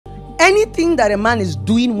Anything that a man is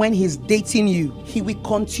doing when he's dating you, he will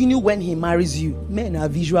continue when he marries you. Men are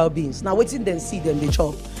visual beings. Now waiting then see them they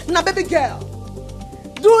chop. Now baby girl,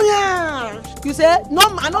 do ya? You say no,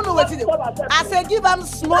 I don't know what it is. I say give him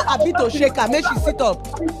small a bit of shaker, make she sit up.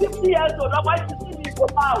 I'm 50 years old. Now why you see me go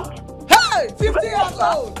out? Hey, 50 years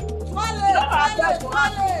old.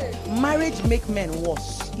 Smile. Marriage make men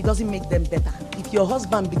worse. It doesn't make them better. If your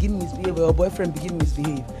husband begin misbehave or your boyfriend begin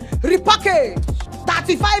misbehave, repackage.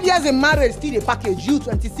 35 years in marriage, still a package. You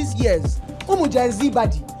 26 years. Gen Z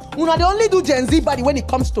body. Una they only do Gen Z body when it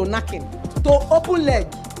comes to knacking. To open leg,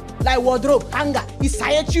 like wardrobe, hanger.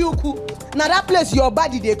 Isayechuku. Now that place your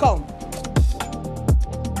body they come.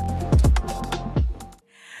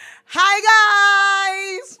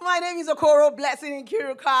 Hi guys, my name is Okoro Blessing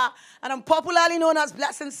Kiruka, and I'm popularly known as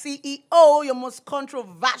BlessingCEO, your most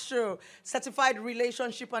controversial certified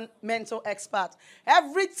relationship and mental expert.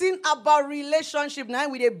 Everything about relationship now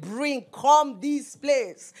we they bring come this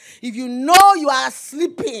place. If you know you are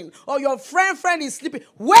sleeping or your friend is sleeping,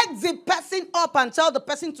 wake the person up and tell the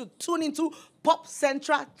person to tune into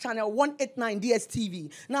Popcentral channel 189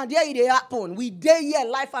 DStv. Now there it happen. We day here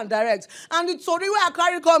live and direct. And the story where I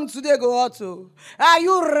carry come today go out to. Are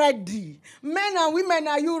you ready? Men and women,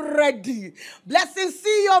 are you ready? Blessing,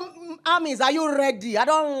 see your armies. Are you ready? I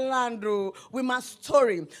don't land with my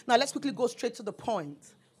story. Now let's quickly go straight to the point.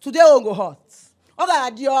 Today we'll go hot. Okay,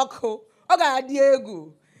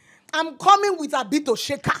 I'm coming with a bit of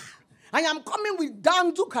shaker. I am coming with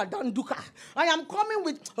danduka. I am coming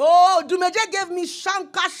with, Dumeje gave me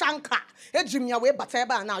shanka. Hey, Jimmy, away,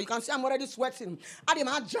 bateba now. You can see I'm already sweating. I am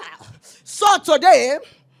agile. So today,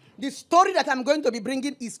 the story that I'm going to be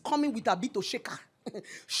bringing is coming with a bit of shaker.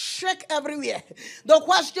 Shake everywhere. The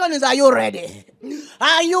question is, are you ready?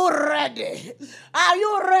 Are you ready? Are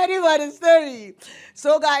you ready for the story?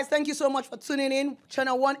 So guys, thank you so much for tuning in.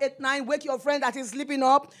 Channel 189. Wake your friend that is sleeping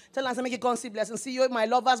up. Tell us to make it come see blessing. See you, my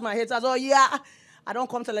lovers, my haters. Oh yeah. I don't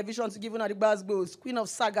come television to give you the gbos. Queen of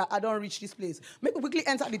Saga, I don't reach this place. Make we quickly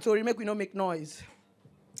enter the story. Make we not make noise.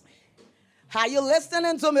 Are you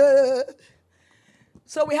listening to me?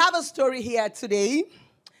 So we have a story here today.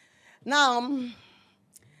 Now,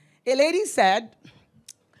 a lady said,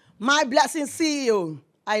 my blessing CEO,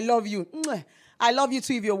 I love you. I love you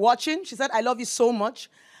too if you're watching. She said, I love you so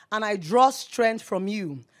much, and I draw strength from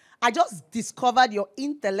you. I just discovered your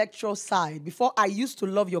intellectual side. Before, I used to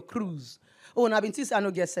love your cruise. Oh, and I've been teaching, I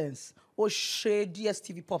don't get sense. Oh, shit,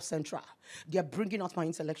 DStv Popcentral. They're bringing out my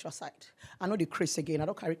intellectual side. I know the Chris again. I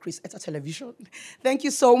don't carry Chris at a television. Thank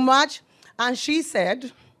you so much. And she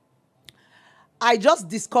said, I just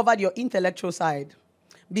discovered your intellectual side.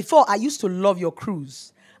 Before, I used to love your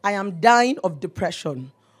cruise. I am dying of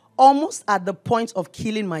depression, almost at the point of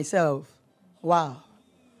killing myself. Wow.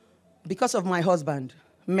 Because of my husband.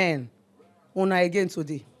 Man, una again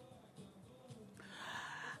today.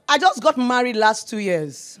 I just got married last 2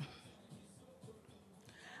 years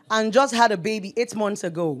and just had a baby 8 months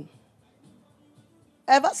ago.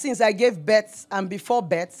 Ever since I gave birth and before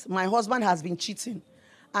birth, my husband has been cheating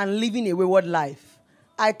and living a wayward life.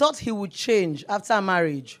 I thought he would change after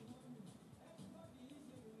marriage.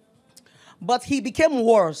 But he became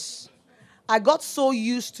worse. I got so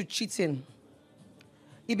used to cheating.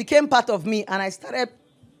 It became part of me, and I started...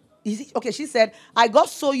 Okay, she said, I got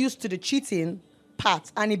so used to the cheating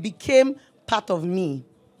part, and it became part of me.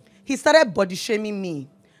 He started body shaming me.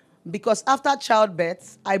 Because after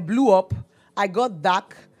childbirth, I blew up, I got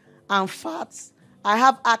dark and fat, I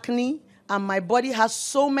have acne, and my body has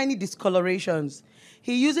so many discolorations.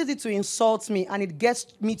 He uses it to insult me, and it gets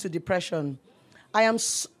me to depression. I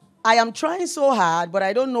am trying so hard, but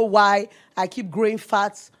I don't know why I keep growing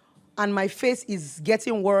fat, and my face is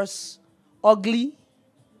getting worse, ugly.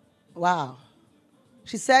 Wow.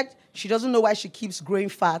 She said she doesn't know why she keeps growing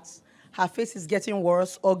fat. Her face is getting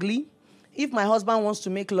worse, ugly. If my husband wants to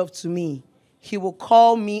make love to me, he will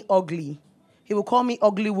call me ugly. He will call me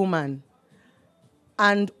ugly woman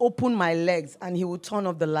and open my legs, and he will turn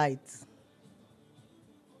off the lights.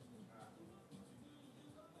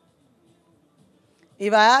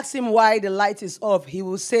 If I ask him why the light is off, he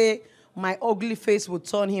will say my ugly face will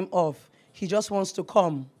turn him off. He just wants to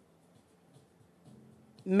come.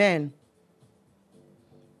 Men,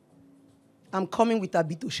 I'm coming with a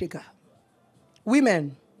bit of shaker.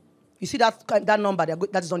 Women, you see that number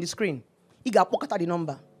that is on the screen? He got pocket at the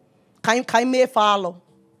number. Can you follow?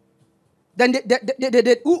 Then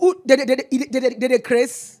they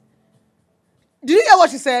Chris. Did you hear what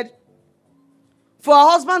she said? For her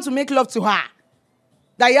husband to make love to her,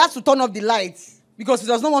 that he has to turn off the lights because he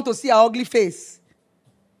does not want to see her ugly face.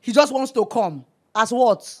 He just wants to come. As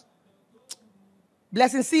what?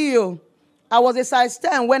 BlessingCEO, I was a size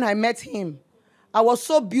 10 when I met him. I was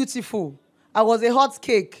so beautiful. I was a hot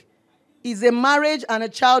cake. It's a marriage and a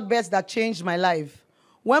childbirth that changed my life.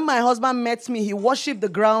 When my husband met me, he worshipped the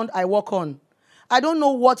ground I walk on. I don't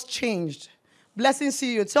know what changed.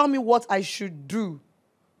 BlessingCEO, tell me what I should do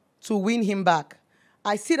to win him back.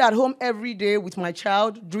 I sit at home every day with my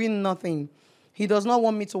child doing nothing. He does not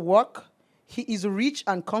want me to work. He is rich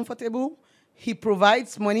and comfortable. He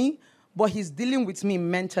provides money, but he's dealing with me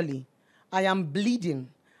mentally. I am bleeding.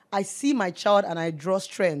 I see my child and I draw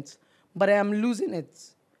strength, but I am losing it.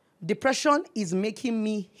 Depression is making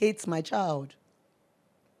me hate my child.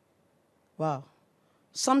 Wow.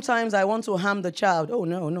 Sometimes I want to harm the child. Oh,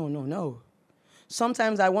 no, no, no, no.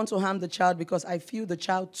 Sometimes I want to harm the child because I feel the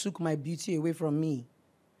child took my beauty away from me.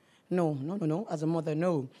 No, no, no, no. As a mother,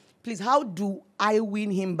 no. Please, how do I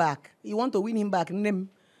win him back? You want to win him back? Nim.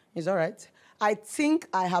 It's all right. I think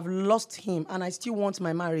I have lost him and I still want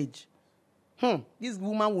my marriage. This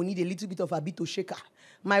woman will need a little bit of a bito shaker.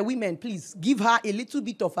 My women, please, give her a little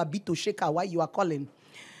bit of a bito shaker while you are calling.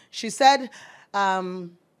 She said,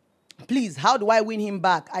 please, how do I win him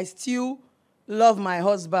back? I still love my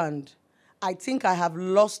husband. I think I have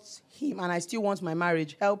lost him and I still want my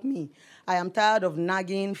marriage. Help me. I am tired of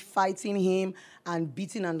nagging, fighting him, and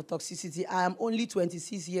beating on the toxicity. I am only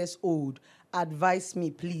 26 years old. Advise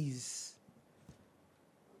me, please.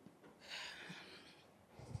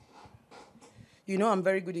 You know I'm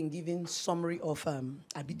very good in giving summary of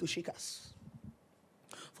abito shakers.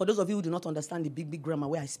 For those of you who do not understand the big grammar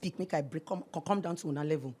where I speak, make I come down to another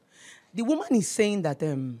level. The woman is saying that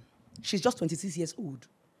she's just 26 years old.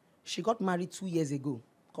 She got married 2 years ago.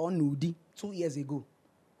 Called Nudi, 2 years ago.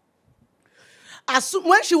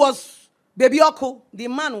 When she was baby Oko, the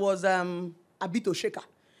man was abito shaker.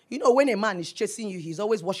 You know, when a man is chasing you, he's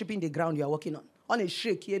always worshiping the ground you are walking on. On a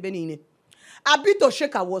shake, Abito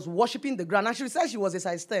shaker was worshiping the ground, and she said she was a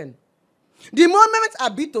size 10. The moment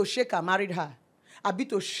Abito shaker married her,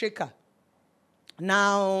 Abito shaker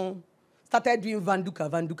now started doing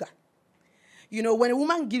vanduka. You know, when a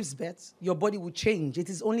woman gives birth, your body will change. It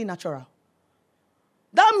is only natural.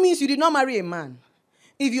 That means you did not marry a man.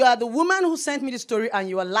 If you are the woman who sent me the story and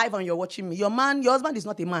you are live and you're watching me, your husband is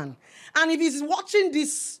not a man. And if he's watching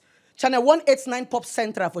this channel 189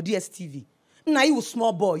 Popcentral for DStv, now you a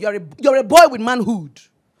small boy. You're a boy with manhood.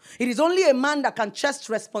 It is only a man that can chest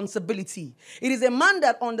responsibility. It is a man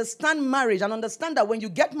that understands marriage and understands that when you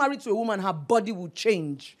get married to a woman, her body will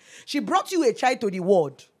change. She brought you a child to the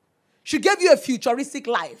world. She gave you a futuristic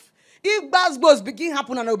life. If gbos begin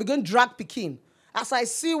happen and I will begin drag Pekin, as I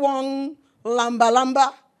see one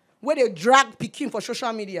lamba where they drag Pekin for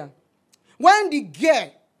social media. When the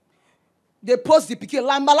girl, they post the Pekin,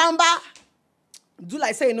 lamba, do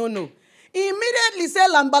like say no. Immediately say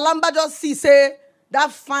lamba just see say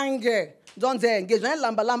that fine girl don't engage. When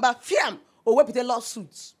lamba fiam or wait with a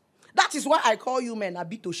lawsuit. That is why I call you men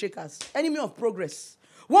abito shakers, enemy of progress.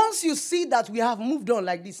 Once you see that we have moved on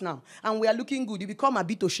like this now and we are looking good, you become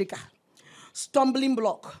abito shaker. Stumbling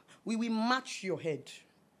block. We will match your head.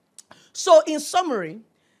 So in summary,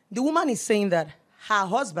 the woman is saying that her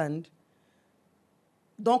husband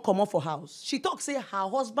don't come up for house. She talks say her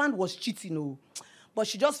husband was cheating. But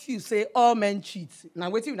she just feels say all men cheat. Now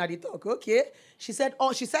waiting when they talk, okay? She said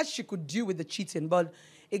she could deal with the cheating, but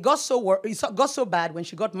it got so bad when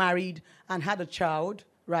she got married and had a child,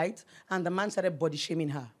 right? And the man started body shaming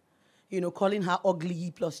her. You know, calling her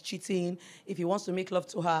ugly plus cheating. If he wants to make love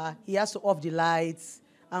to her, he has to off the lights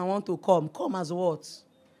and want to come. Come as what?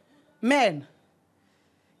 Men,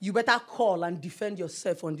 you better call and defend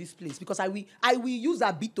yourself on this place because I will use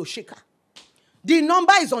a bito shaker. The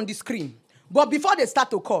number is on the screen. But before they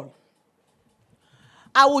start to call,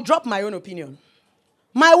 I will drop my own opinion.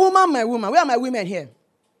 My woman. Where are my women here?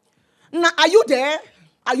 Now, are you there?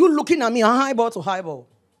 Are you looking at me highball to highball?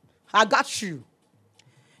 I got you.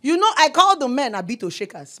 You know, I call the men abito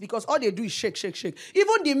shakers because all they do is shake.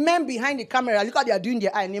 Even the men behind the camera, look how they are doing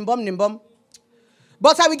their eye, nimbom.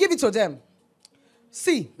 But I will give it to them.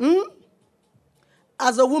 See,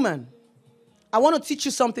 as a woman, I want to teach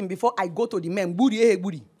you something before I go to the men.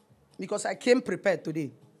 Booty. Because I came prepared today.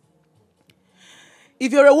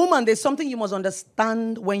 If you're a woman, there's something you must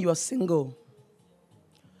understand when you're single.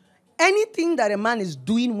 Anything that a man is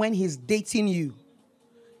doing when he's dating you,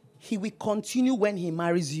 he will continue when he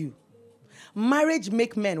marries you. Marriage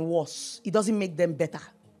makes men worse. It doesn't make them better.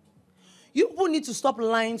 You people need to stop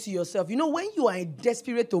lying to yourself. You know, when you are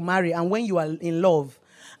desperate to marry and when you are in love,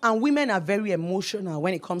 and women are very emotional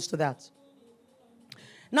when it comes to that.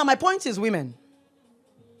 Now, my point is, women,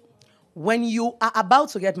 when you are about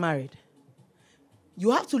to get married,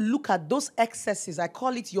 You have to look at those excesses. I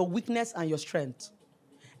call it your weakness and your strength.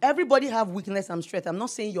 Everybody have weakness and strength. I'm not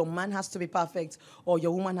saying your man has to be perfect or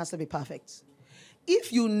your woman has to be perfect.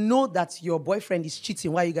 If you know that your boyfriend is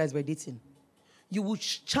cheating while you guys were dating, you would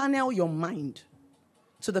channel your mind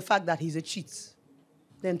to the fact that he's a cheat.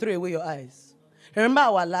 Then throw away your eyes. Remember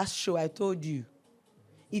our last show, I told you,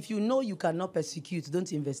 if you know you cannot persecute,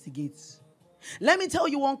 don't investigate. Let me tell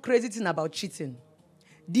you one crazy thing about cheating.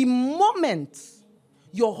 The moment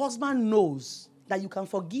your husband knows that you can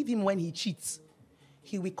forgive him when he cheats,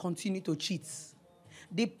 he will continue to cheat.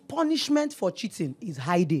 The punishment for cheating is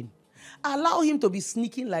hiding. Allow him to be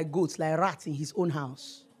sneaking like goats, like rats in his own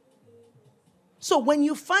house. So when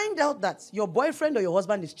you find out that your boyfriend or your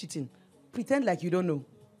husband is cheating, pretend like you don't know.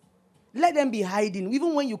 Let them be hiding.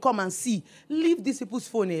 Even when you come and see, leave these people's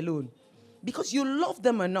phone alone. Because you love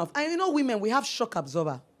them enough. And you know women, we have shock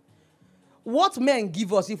absorber. What men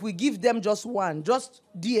give us, if we give them just one, just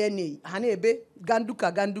DNA, hanebe,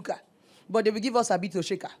 ganduka, but they will give us a bit of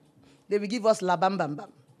shaker. They will give us la bam bam bam.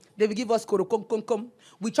 They will give us korokom.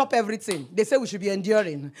 We chop everything. They say we should be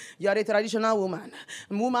enduring. You are a traditional woman.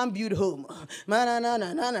 Woman build home.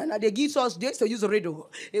 They give us, they used to use a radio.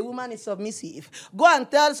 A woman is submissive. Go and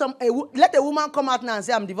tell let a woman come out now and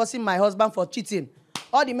say, I'm divorcing my husband for cheating.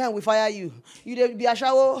 All the men will fire you. You be a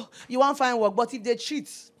shower, you won't find work. But if they cheat,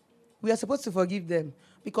 we are supposed to forgive them.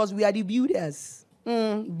 Because we are the builders.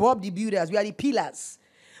 Bob the builders. We are the pillars.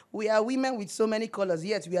 We are women with so many colors,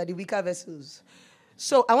 yet we are the weaker vessels.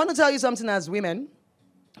 So I want to tell you something as women.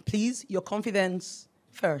 Please, your confidence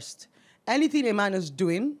first. Anything a man is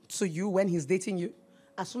doing to you when he's dating you,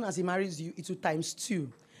 as soon as he marries you, it will times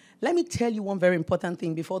 2. Let me tell you one very important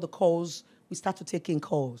thing before the calls, we start to take in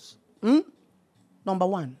calls. Number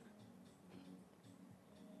 1.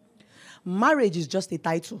 Marriage is just a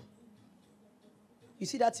title. You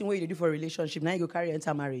see that thing where you do for a relationship, now you go carry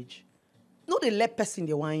enter marriage. No, they let person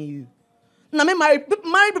they want you. Now, married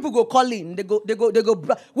people go calling. They go.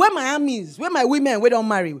 Where my armies? Where my women? We don't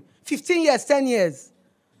marry. 15 years, 10 years.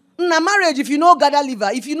 Now, marriage, if you know gather liver,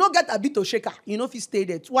 if you know get a bit of shaker, you know if you stay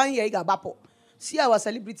there. 1 year, you got bapo. See our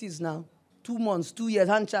celebrities now. 2 months, 2 years,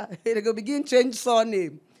 hancha. They go begin change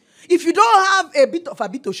surname. If you don't have a bit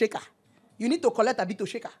of shaker, you need to collect a bit of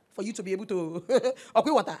shaker for you to be able to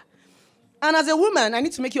okay water. And as a woman, I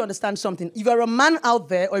need to make you understand something. If you're a man out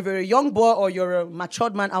there, or if you're a young boy, or you're a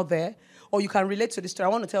matured man out there, or you can relate to this story, I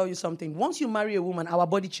want to tell you something. Once you marry a woman, our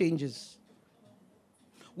body changes.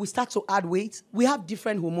 We start to add weight. We have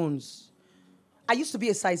different hormones. I used to be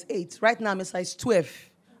a size 8. Right now, I'm a size 12.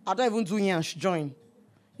 I don't even do yansh join.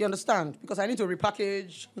 You understand? Because I need to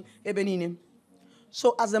repackage ebenini.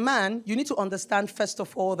 So as a man, you need to understand, first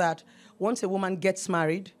of all, that once a woman gets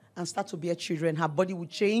married and starts to bear children, her body will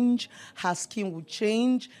change, her skin will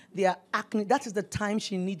change, their acne. That is the time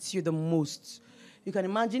she needs you the most. You can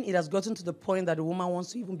imagine it has gotten to the point that the woman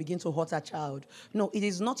wants to even begin to hurt her child. No, it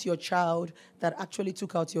is not your child that actually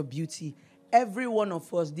took out your beauty. Every one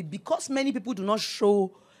of us, because many people do not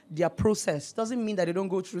show their process, doesn't mean that they don't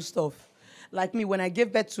go through stuff. Like me, when I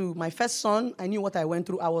gave birth to my first son, I knew what I went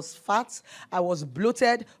through. I was fat, I was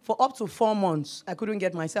bloated. For up to 4 months, I couldn't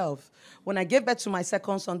get myself. When I gave birth to my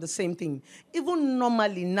second son, the same thing. Even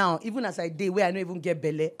normally now, even as I did, where I don't even get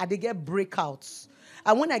belly, I did get breakouts.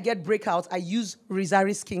 And when I get breakouts, I use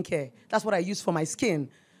Rizari skincare. That's what I use for my skin.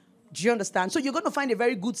 Do you understand? So you're going to find a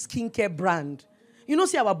very good skincare brand. You know,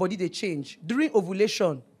 see our body, they change. During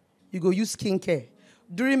ovulation, you go use skincare.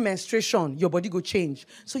 During menstruation, your body go change.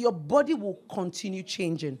 So your body will continue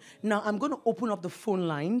changing. Now, I'm going to open up the phone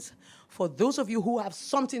lines for those of you who have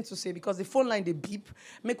something to say, because the phone line, they beep,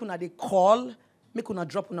 make una they call, make una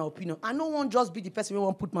drop on our opinion. I don't want just be the person who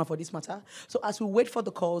won't put man for this matter. So as we wait for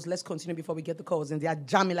the calls, let's continue before we get the calls. And they are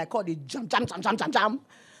jamming, like, oh, they jam.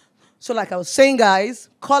 So like I was saying, guys,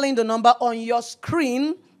 calling the number on your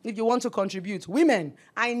screen if you want to contribute. Women,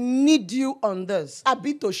 I need you on this. A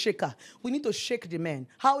bit of shaker. We need to shake the men.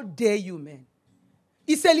 How dare you, men?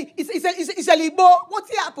 Iselibo,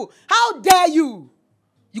 what's happening? How dare you?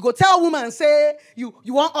 You go tell a woman, say, you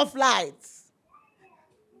want off lights.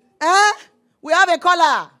 We have a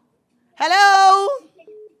caller. Hello?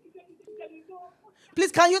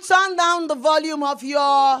 Please, can you turn down the volume of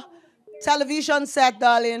your television set,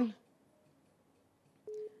 darling?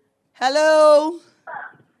 Hello?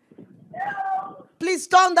 Please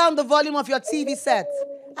turn down the volume of your TV set.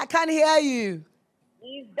 I can't hear you.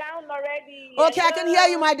 He's down already. Okay, I can hear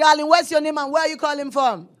you, my darling. What's your name and where are you calling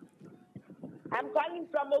from? I'm calling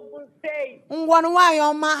from Ogun State.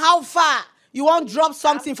 How far? You want to drop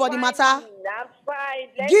something for the matter? I'm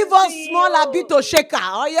fine. Give us small Abito shaker,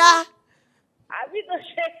 oh yeah? Abito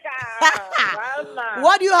shaker. Mama.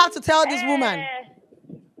 What do you have to tell this woman?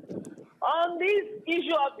 On this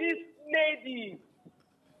issue of this lady.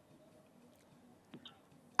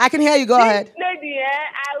 I can hear you. Go ahead. This lady,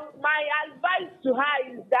 my advice to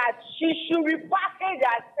her is that she should repackage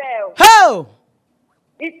herself. Hell!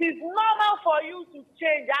 It is normal for you to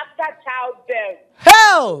change after childbirth.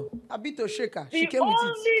 Hell! Abito Shaker. She The came with it.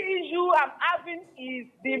 only issue I'm having is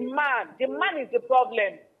the man. The man is the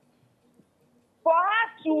problem. For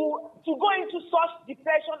her to go into such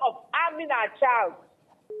depression of harming her child,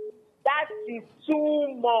 that is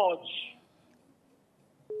too much.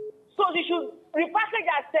 So she should repackage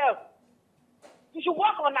herself. She should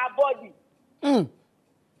work on her body.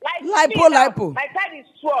 Like Lipo. My child is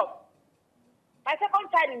 12. My second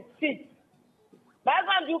child is 6. My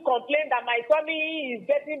husband do complain that my tummy is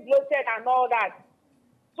getting bloated and all that.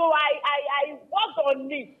 So I worked on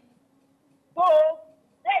it. So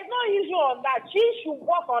there is no issue on that. She should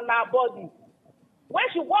work on her body. When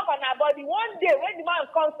she work on her body, one day when the man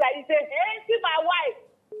comes like, he says, hey, see my wife.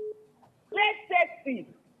 Play sexy.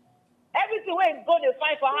 Everything when it's going to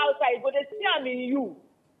find for outside, it's going to see I'm in you.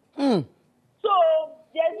 So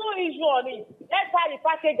there's no issue on it. Let her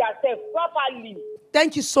repackage herself properly.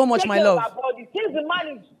 Thank you so much, Take my care of love. her body. Since the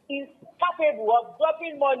man is capable of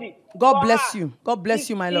dropping money. God for bless her, you. God bless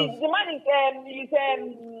you, my love. The man is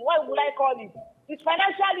what would I call it? He's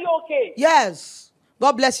financially okay. Yes.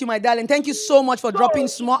 God bless you, my darling. Thank you so much for dropping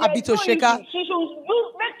small there's Abito no Shaker. issue. She should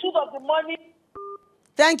make use of the money.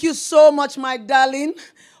 Thank you so much, my darling.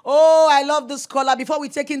 Oh, I love this caller. Before we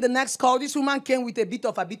take in the next call, this woman came with a bit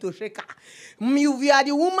of Abito Shaker. You are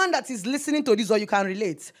the woman that is listening to this, or you can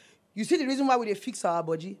relate. You see the reason why we fix our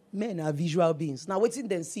body? Men are visual beings. Now waiting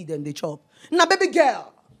them see, then they chop. Now, baby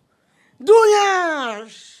girl, do ya?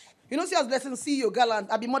 You know, see as BlessingCEO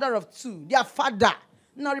gallant. I be mother of 2. Their father.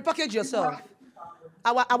 Now repackage yourself.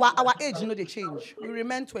 Our age, you know, they change. We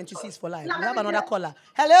remain 26 for life. We have another caller.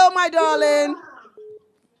 Hello, my darling.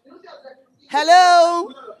 Hello.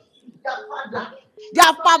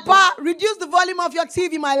 Their papa, reduce the volume of your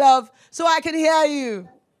TV, my love, so I can hear you.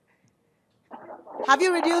 Have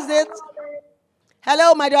you reduced it?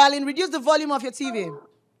 Hello, my darling. Reduce the volume of your TV.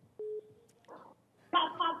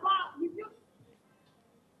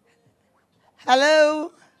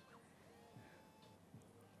 Hello.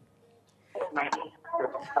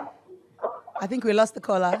 I think we lost the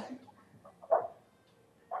caller.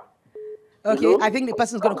 Okay, hello? I think the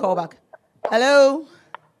person's going to call back. Hello?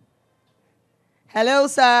 Hello,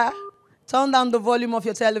 sir. Turn down the volume of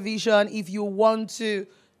your television if you want to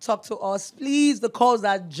talk to us. Please, the calls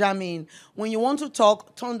are jamming. When you want to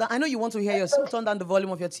talk, turn down. I know you want to hear yourself. Turn down the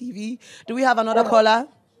volume of your TV. Do we have another caller?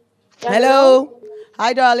 Hello?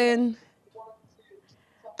 Hi, darling.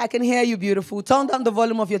 I can hear you, beautiful. Turn down the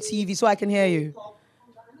volume of your TV so I can hear you.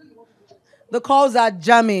 The calls are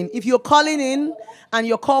jamming. If you're calling in and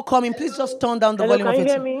your call coming, please just turn down the volume of your TV.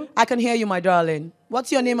 Can you hear me? I can hear you, my darling.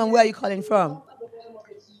 What's your name and where are you calling from?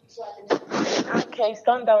 Okay, it's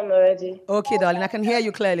turned down already. Okay, darling, I can hear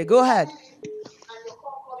you clearly. Go ahead.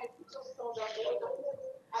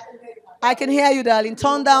 I can hear you, darling.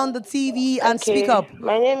 Turn down the TV and speak up.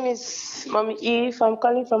 My name is Mommy Eve. I'm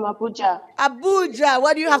calling from Abuja. Abuja,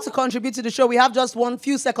 what do you have to contribute to the show? We have just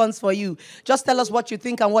few seconds for you. Just tell us what you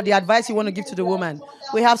think and what the advice you want to give to the woman.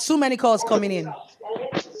 We have so many calls coming in.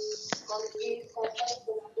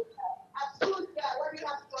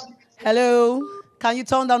 Hello? Can you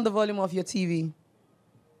turn down the volume of your TV?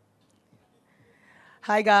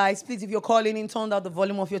 Hi, guys. Please, if you're calling in, turn down the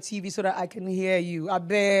volume of your TV so that I can hear you. I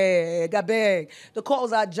beg, I beg. The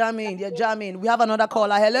calls are jamming. They're jamming. We have another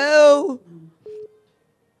caller. Hello?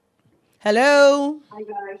 Hello? Hi,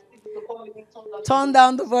 guys. Please, if you're calling in, turn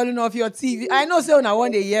down the volume of your TV. I know so I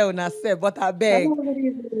want to hear on myself, but I beg.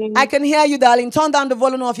 I can hear you, darling. Turn down the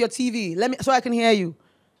volume of your TV. So I can hear you.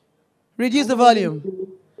 Reduce the volume.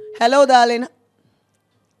 Hello, darling.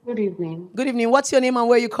 Good evening. Good evening. What's your name and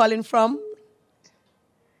where are you calling from?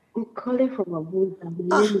 I'm calling from Abuja.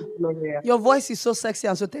 My name is Gloria. Your voice is so sexy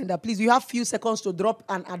and so tender. Please, you have few seconds to drop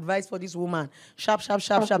an advice for this woman. Sharp, sharp,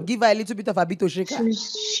 sharp, sharp. Give her a little bit of Abito Shaker.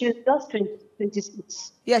 She's just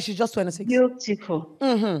 26. Yeah, she's just 26. Beautiful.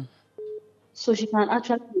 Mm-hmm. So she can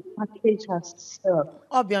actually package herself.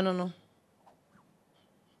 No.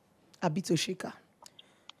 Abito Shaker.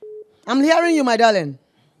 I'm hearing you, my darling.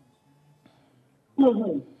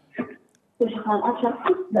 Mm-hmm. So she can actually...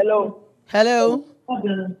 Hello. Hello.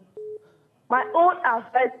 My own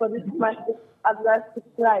advice for this man is advice to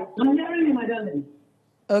Christ. I'm hearing you, my darling.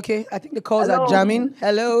 Okay, I think the calls are jamming.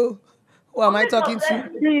 Hello. Who am I talking to?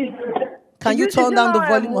 Please. Can you turn down the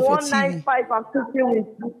volume of your TV? 195 I'm speaking with.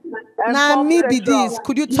 Nah, me be this.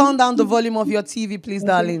 Could you turn down the volume of your TV, please,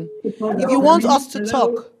 darling? If you want us to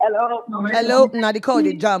talk. Hello. Hello. Nah, they call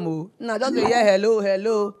the jamu. Nah, just say, yeah,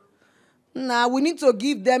 hello. Nah, we need to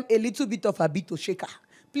give them a little bit of a bit of shaker.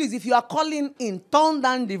 Please, if you are calling in, turn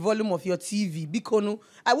down the volume of your TV. Bikonu,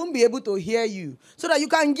 I won't be able to hear you. So that you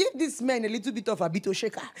can give this man a little bit of a bit of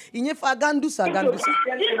shaker. Inyefa gandusa.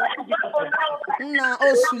 Nah,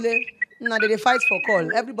 Sule. Nah, they fight for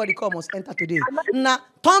call. Everybody call must enter today. Nah,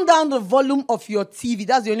 turn down the volume of your TV.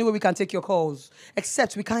 That's the only way we can take your calls.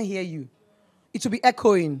 Except we can't hear you. It will be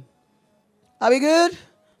echoing. Are we good?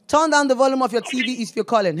 Turn down the volume of your TV if you're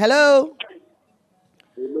calling. Hello?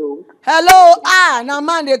 Hello. Now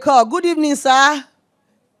man they call. Good evening, sir.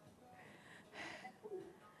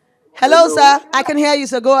 Hello, sir. I can hear you,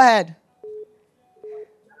 sir. Go ahead.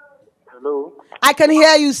 Hello. I can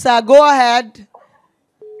hear you, sir. Go ahead.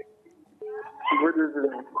 Good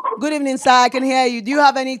evening. Good evening, sir. I can hear you. Do you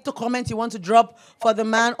have any comment you want to drop for the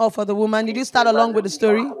man or for the woman? Did you start along with the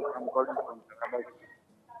story? I'm calling from Jamaica.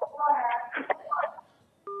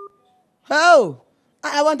 Oh,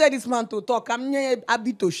 I wanted this man to talk. I'm near a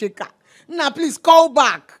bit of shaker. Now, please call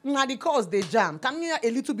back. Now, the calls they jam. Come near a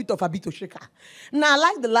little bit of a bit of shaker. Now,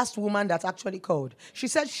 like the last woman that actually called, she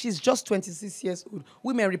said she's just 26 years old.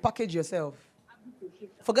 Women, repackage yourself.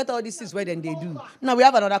 Forget all this is where then they do. Now, we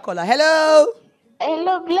have another caller. Hello.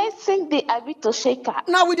 Hello, Blessing the Abito Shaker.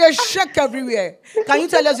 Now, we just shake everywhere. Can you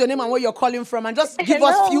tell us your name and where you're calling from and just give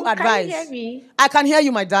us few advice? Can you hear me? I can hear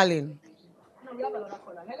you, my darling. Hello,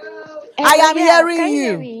 I am hearing can you.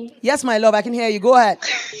 Hear me? Yes, my love, I can hear you. Go ahead.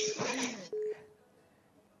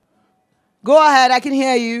 Go ahead, I can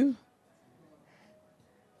hear you.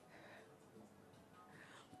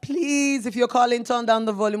 Please, if you're calling, turn down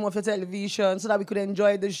the volume of your television so that we could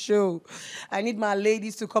enjoy the show. I need my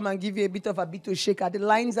ladies to come and give you a bit of shaker. The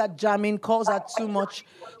lines are jamming, calls are too much.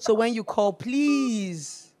 So when you call,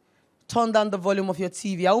 please turn down the volume of your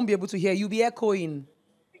TV. I won't be able to hear you. You'll be echoing.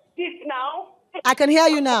 This now. I can hear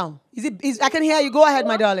you now. I can hear you. Go ahead,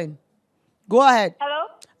 my darling. Go ahead. Hello.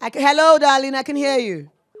 Hello, darling. I can hear you.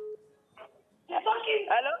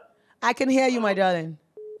 Hello. I can hear you, my darling.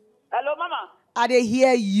 Hello, Mama. I they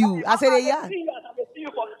hear you. I said, yeah. I see you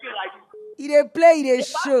for screen like this. They play, they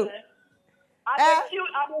show. I feel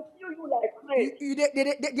you like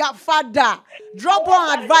crazy. Your father. Drop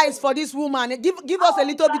one advice for this woman. Give us a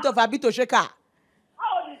little bit of a bit of shaker. How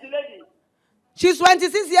old is the lady? She's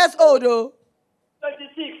 26 years old, though.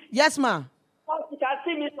 26. Yes, ma. How she can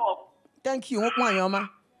see me talk? Thank you. Yoma.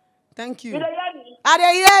 Thank you. Did they hear me? I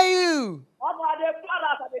they hear you. Are they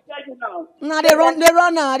planners? Are they tell you now? Nah, they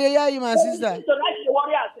run now. I they hear you, my sister. So like the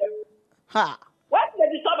warrior herself. Ha. Why did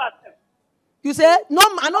they disturb herself? You say? No,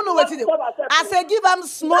 I don't know what it is. I say give them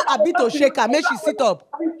small a bit of shaker. Make she sit up.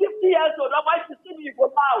 I'm 50 years old. Why she see me go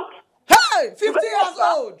loud? Hey, 50 years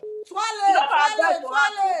old. Swallow.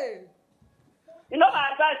 You know my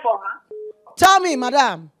advice for her? Tell me,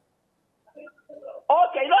 madam.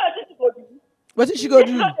 Okay, you know what she go do? What did she go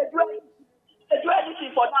do? She don't do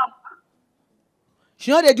anything for now. She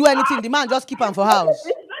know they do anything. The man just keep her for house.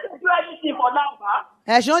 She don't do anything for now,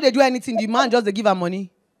 ma. She know they do anything. The man just they give her money.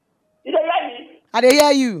 Did they hear me? I they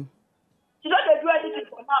hear you. She don't do anything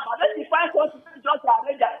for now, but then she find something to just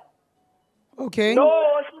arrange her. Okay.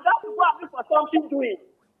 No, she got to go and look for something doing.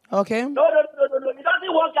 Okay. No. It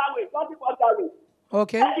doesn't work that way. It doesn't work that way.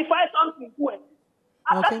 Okay. Then she find something doing.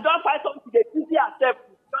 After Okay. she don't find something, they busy herself.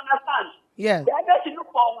 You understand? Yeah. Then she look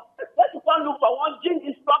for one gym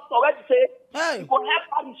instructor where to say, Hey. you will help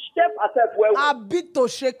her to shape herself well. A bit of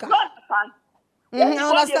shaker. You understand? I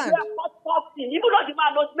understand. Even though the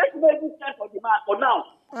man knows, make no sense for the man for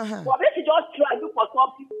now. But make she just try look for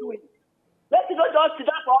something doing. Make she don't just sit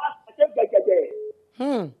down for us and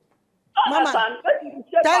say, Mama,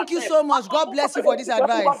 thank you so much. God bless you for this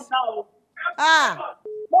advice.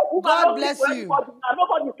 God bless you.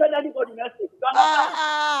 Nobody send anybody message.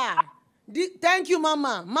 Thank you,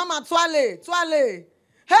 Mama. Mama, Twale.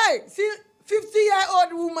 Hey, see,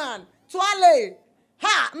 50-year-old woman, Twale.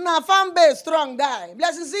 Ha, na fan base strong guy.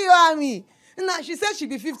 BlessingCEO me. Nah, she said she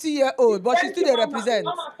be 50-year-old, but she still they represent.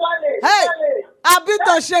 Mama, Hey, a bit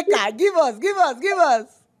of shaker. Give us.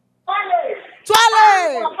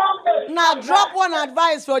 Twale. Now drop one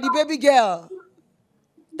advice for the baby girl.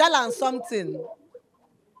 Tell her something.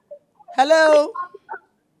 Hello.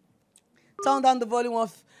 Turn down the volume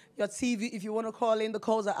of your TV, if you want to call in. The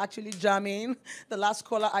calls are actually jamming. The last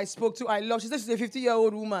caller I spoke to, I love. She said she's a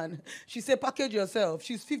 50-year-old woman. She said, package yourself.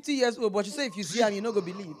 She's 50 years old, but she said if you see her, you're not going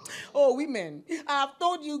to believe. Oh, women, I've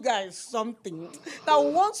told you guys something. That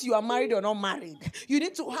once you are married or not married, you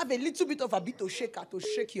need to have a little bit of a bit of shaker to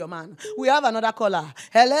shake your man. We have another caller.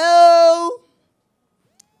 Hello?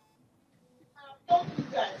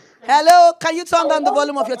 Hello? Can you turn down the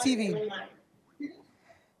volume of your TV?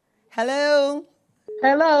 Hello?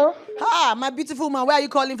 Hello. Ah, my beautiful man, where are you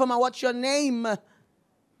calling from and what's your name?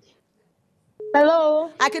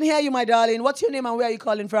 Hello. I can hear you, my darling. What's your name and where are you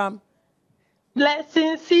calling from?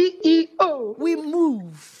 BlessingCEO. We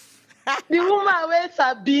move. The woman wears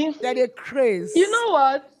a beam. That is crazy. You know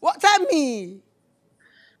what? What? Tell me.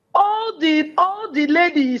 All the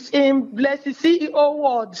ladies in BlessingCEO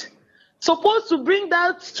world supposed to bring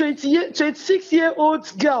that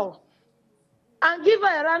 26-year-old girl and give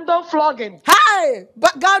her a random flogging. Hi!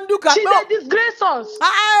 But Ganduka. She dey disgrace us.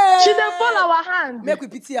 Hi! She dey fall our hand. Make we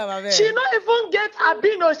pity our man. She not even get a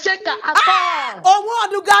bin or shaker at all. Oh, what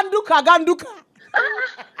do Ganduka?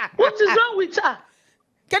 What is wrong with her?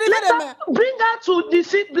 Can you Let let her bring her to the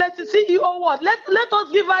BlessingCEO world. Let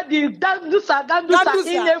us give her the gandusa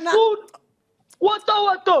in a food. What?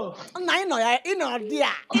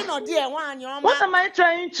 What am I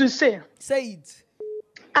trying to say? Say it.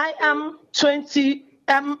 I am 20.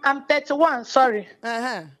 I'm 31. Sorry.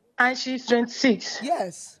 And she's 26.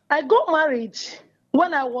 Yes. I got married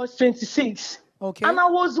when I was 26. Okay. And I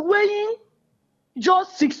was weighing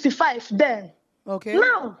just 65 then. Okay.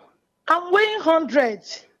 Now I'm weighing 100.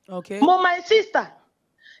 Okay. But my sister,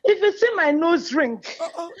 if you see my nose ring,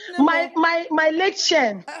 my leg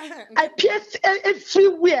chain, I pierced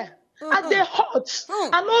everywhere. And they hot.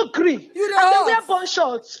 I no agree. And they wear bun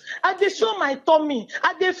shorts. And they show my tummy.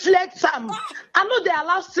 And they flex them. I know they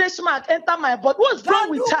allow stretch mark enter my butt. What's wrong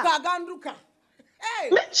with her? Ganduka. Hey.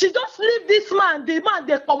 She just leave this man. The man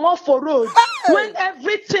they come off for road. Hey. When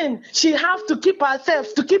everything she have to keep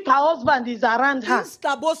herself, to keep her husband is around her.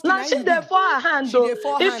 Now she there for her hand.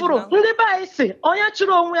 Ifuru. Ndị ba isi. Onye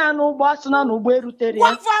churu onwe ya n'ụgbọ asị na n'ụgbọ erutere ya.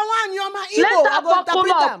 One for one, you're my Igbo. Let her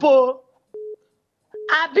buckle up.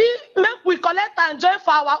 Abi, make we collect and join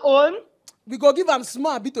for our own. We go give them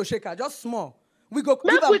small bit of shaker, just small. We go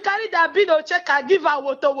make we carry that bit of shaker, give her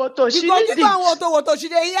woto. She go give her woto. She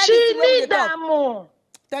need them.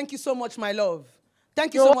 Thank you so much, my love.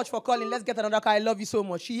 Thank you so much for calling. Let's get another call. I love you so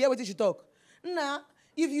much. She hear what she talk. Nah,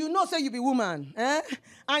 if you know, say you be woman,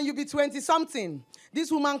 and you be 20-something.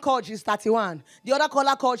 This woman called, she's 31. The other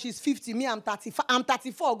caller called, she's 50. Me, I'm 35. I'm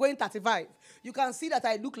 34, going 35. You can see that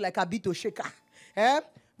I look like a bit of shaker.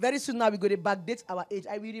 Very soon now we're going to backdate our age.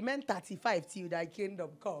 I will remain 35 till thy kingdom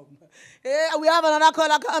come. We have another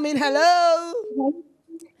caller coming. Hello.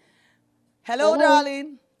 Hello,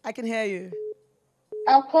 darling. I can hear you.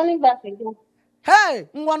 I'm calling back again. Hey,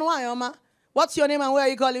 what's your name and where are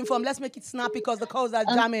you calling from? Let's make it snappy because the calls are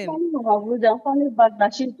jamming. I'm calling back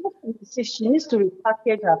that she needs to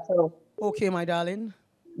repackage herself. Okay, my darling.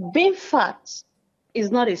 Being fat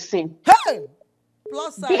is not a sin. Hey!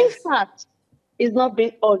 Plus size. Being fat is not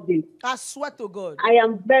being ugly. I swear to God. I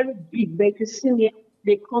am very big, but if you see me,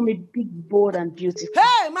 they call me big, bold, and beautiful.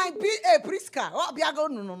 Hey, my Priska.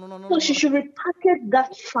 No. So she should repackage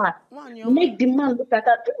that fat. Make the man look at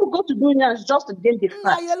her. People go to do nails just to gain the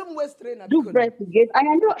fat. Do breast again. I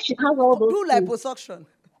know she has all those do liposuction.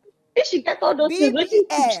 If she gets all those things, wait till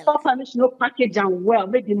she stop and she no package and well.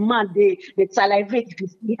 Make the man they salivate to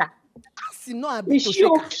see her. Is she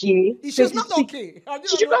okay? She's not okay.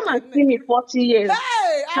 She should come and see me 40 years.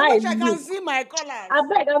 Hey, I wish I can see my colors. I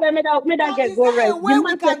beg, make that get go rest. The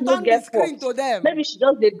man can not get to them. Maybe she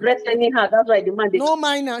just the dress anyhow. That's why the man. No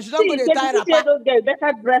mind, she don't go to tie her.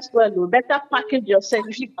 Better dress well, better package yourself.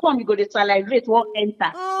 If you come, you go to salivate, won't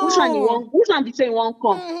enter. Which one you want? Which one the same won't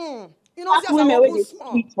come? You know, women where they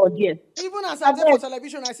speak for there. Even as I go for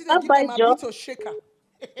television, I see them give them a bit of shaker.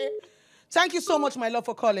 Thank you so much, my love,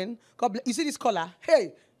 for calling. God bless. You see this caller?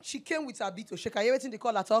 Hey, she came with a bit of shaker. You waiting the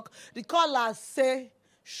caller talk? The caller say,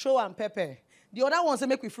 show and pepper. The other one say,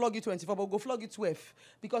 make we flog you 24, but go flog you 12.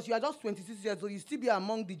 Because you are just 26 years old. You still be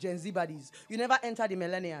among the Gen Z buddies. You never enter the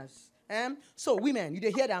millennials. So, women, you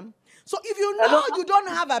dey hear them? So, if you know you don't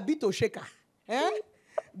have a bit of shaker,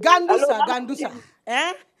 Gandusa.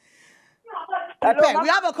 Prepare. We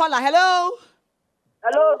have a caller. Hello?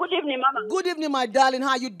 Hello, good evening, Mama. Good evening, my darling.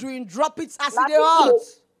 How you doing? Drop it as it hot.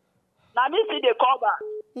 Now, me see the call back.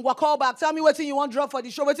 What call back? Tell me what you want drop for the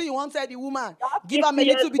show. What you want tell the woman? Give her a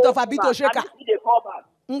little bit of a bit of shaker. Now, me see the call back.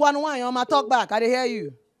 I'm talk back. I dey hear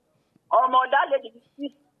you. My that lady,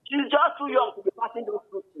 she's just too young to be passing those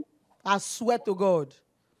things. I swear to God.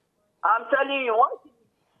 I'm telling you,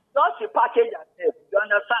 just repackage yourself. You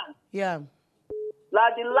understand? Yeah.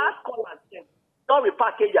 Like the last caller said, don't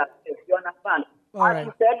repackage yourself. You understand? All As right.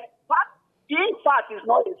 you said, being fat is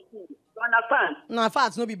not a sin. You understand? No,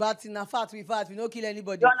 fat no be bad thing. Na fat, we don't kill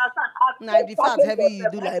anybody. You understand? Nah, if the fat heavy, you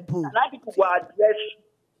do like poo. And I people will address you.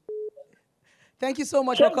 Thank you so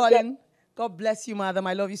much for calling. God bless you, madam.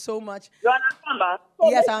 I love you so much. You understand, man? So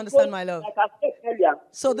yes, I understand, my love. Like I said earlier.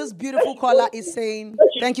 So this beautiful caller is saying,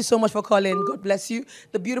 thank you so much for calling. God bless you.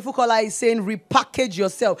 The beautiful caller is saying, repackage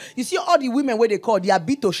yourself. You see all the women where they call, they are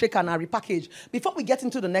bito shake and repackage. Before we get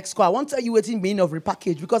into the next call, I want to tell you what's the meaning of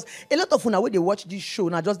repackage, because a lot of when they watch this show,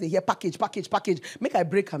 now just they hear package. Make I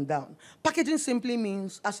break them down. Packaging simply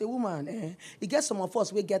means, as a woman, it gets some of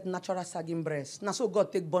us, we get natural sagging breasts. Now so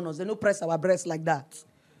God take bonus. They no press our breasts like that.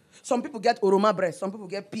 Some people get oroma breast, some people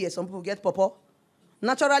get PS, some people get popo.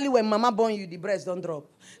 Naturally, when mama born you, the breast don't drop.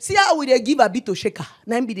 See how we they give a bito shaker.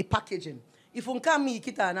 Now be the packaging. If you come me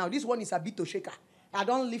kita now, this one is a bito shaker. I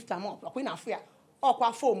don't lift them up. When I fear,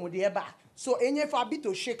 or foam with the back. So any for a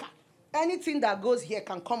bito shaker, anything that goes here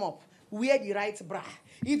can come up. Wear the right bra.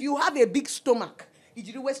 If you have a big stomach,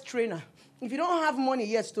 it's the waist trainer. If you don't have money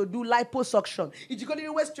yet to do liposuction, it's going to be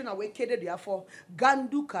waist trainer. We cater therefore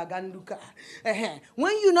ganduka.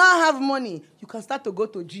 When you now have money, you can start to go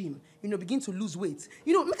to gym. Begin to lose weight.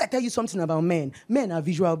 Make I tell you something about men. Men are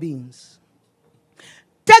visual beings.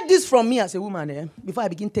 Take this from me as a woman, before I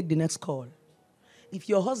begin to take the next call. If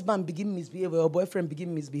your husband begin misbehave or your boyfriend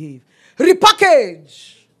begin misbehave,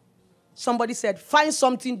 repackage. Somebody said, find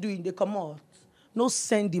something doing. They come out. No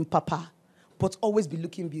sending papa, but always be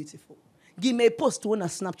looking beautiful. Give me a post on a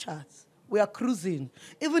Snapchat. We are cruising.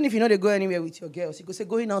 Even if you know they go anywhere with your girls, you go say,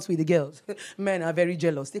 going out with the girls. Men are very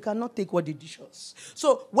jealous. They cannot take what they dish us.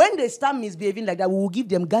 So when they start misbehaving like that, we will give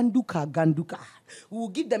them ganduka. We will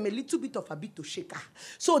give them a little bit of a bito shaker.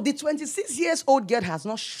 So the 26-year-old girl has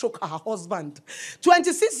not shook her husband.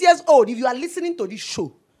 26 years old, if you are listening to this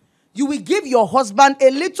show, you will give your husband a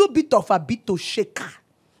little bit of a bito shaker.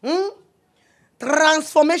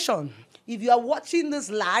 Transformation. If you are watching this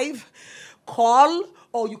live, call,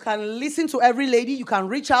 or you can listen to every lady. You can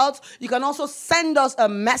reach out. You can also send us a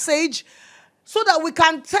message so that we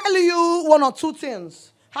can tell you one or two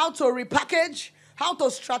things. How to repackage, how to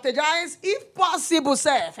strategize, if possible,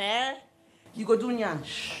 safe. You go do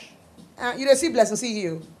nyash. You don't see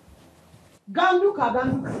BlessingCEO.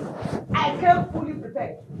 Ganduka. I came fully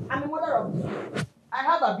prepared. I'm a mother of two. I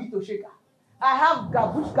have a bito shaker. I have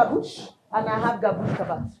gabush, and I have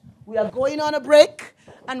gabush. We are going on a break,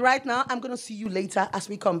 and right now, I'm going to see you later as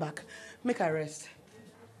we come back. Make I rest.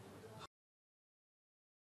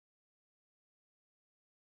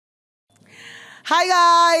 Hi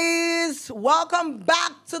guys, welcome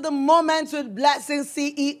back to the Moment with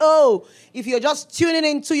BlessingCEO. If you're just tuning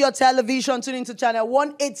into your television, tuning into channel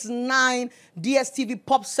 189 DStv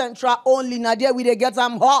Popcentral only. Now there we get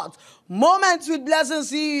them hot. Moment with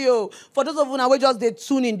BlessingCEO. For those of you now just they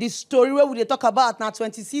tune in this story where we talk about now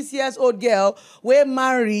 26-year-old girl where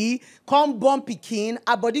marry, come born pikin,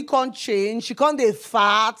 her body can't change, she can't dey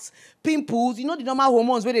fat, pimples, the normal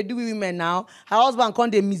hormones where they do with women now. Her husband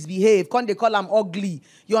can't they misbehave, can't they call him ugly.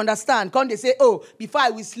 You understand? Can't they say, oh, before I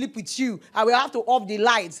will sleep with you, I will have to off the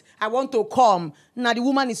lights. I want to come. Now the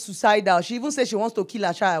woman is suicidal. She even says she wants to kill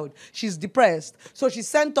her child. She's depressed. So she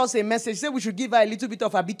sent us a message. She said we should give her a little bit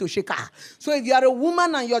of a bito shaker. So if you are a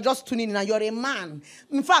woman and you're just tuning in and you're a man,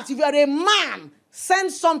 in fact, if you're a man,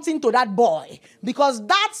 send something to that boy, because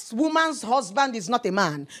that woman's husband is not a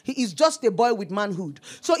man. He is just a boy with manhood.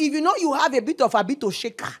 So if you know you have a bit of a bito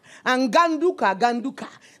shaker and ganduka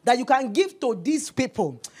that you can give to these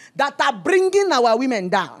people that are bringing our women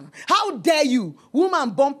down, how dare you, woman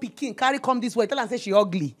born pikin, carry come this way, tell her and say she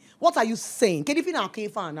ugly. What are you saying? Can you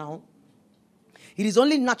feel now? It is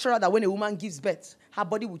only natural that when a woman gives birth, her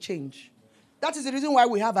body will change. That is the reason why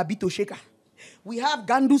we have a bito shaker. We have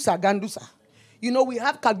gandusa. We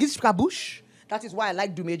have kabush. That is why I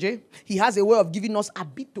like Dumeje. He has a way of giving us a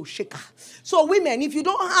bito shaker. So women, if you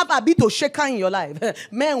don't have a bito shaker in your life,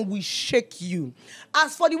 men will shake you.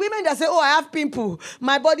 As for the women that say, oh, I have pimple,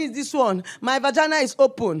 my body is this one, my vagina is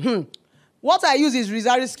open. What I use is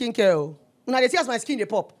Rizari skincare. Now they see as my skin they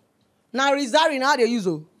pop. Now Rizari, now they use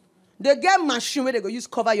they get machine where they go use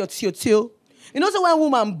cover your till. So when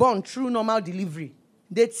woman born through normal delivery,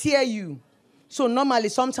 they tear you. So normally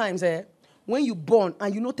sometimes when you born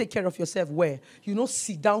and you don't take care of yourself well, you don't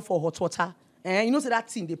sit down for hot water, and you know say that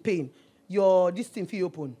thing they pain, this thing feel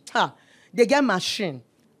open. They get machine.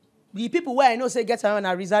 The people where I know say get around a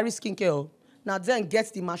Rizari skincare, now then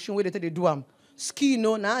get the machine where they do them. Skin,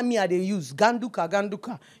 no, now me they use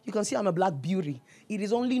ganduka. You can see I'm a black beauty. It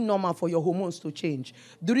is only normal for your hormones to change.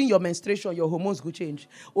 During your menstruation, your hormones go change.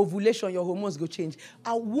 Ovulation, your hormones go change.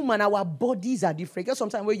 A woman, our bodies are different. You get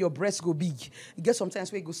sometimes where your breasts go big. You get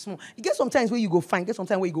sometimes where you go small. You get sometimes where you go fine. You get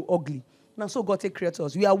sometimes where you go ugly. Now, so God take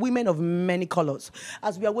creators. We are women of many colors.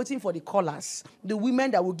 As we are waiting for the colors, the women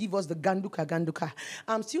that will give us the ganduka.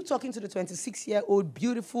 I'm still talking to the 26-year-old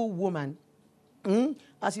beautiful woman.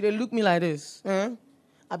 As you look me like this,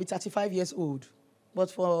 I'll be 35 years old. But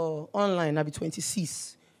for online, I'll be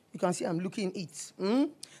 26. You can see I'm looking it.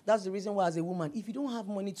 That's the reason why as a woman, if you don't have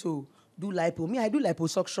money to do lipo, me, I do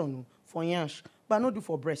liposuction for yash, but I don't do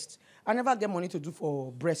for breast. I never get money to do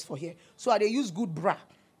for breast for here. So I use good bra.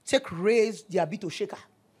 Raise the abito shaker.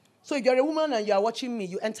 So if you're a woman and you're watching me,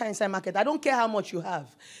 you enter inside market. I don't care how much you have.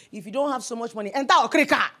 If you don't have so much money, enter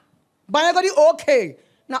Okrika. But everybody okay.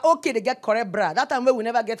 Now, okay, they get correct bra. That time we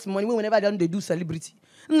never get money, we never done they do celebrity.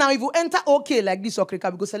 Now, if you enter okay like this, Okrika,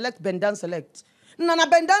 we go select, bend down, select. Now,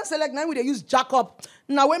 bend down, select, now we they use jack up.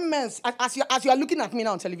 Now, when men, as you are looking at me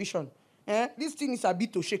now on television, this thing is a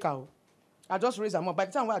bit to shake out. I just raise them up. By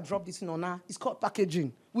the time I drop this in on now, it's called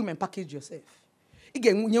packaging. Women, package yourself.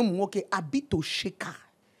 Again, okay, a bit to shaker.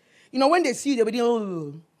 You know, when they see you, they be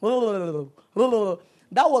doing,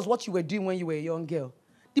 that was what you were doing when you were a young girl.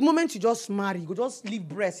 The moment you just marry, you just leave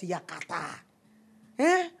breast, yakata.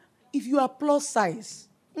 If you are plus size,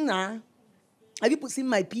 nah. Have you seen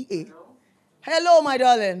my PA? Hello, my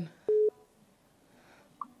darling.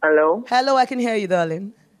 Hello? Hello, I can hear you,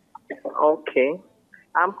 darling. Okay.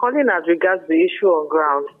 I'm calling as regards the issue on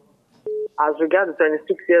ground. As regards the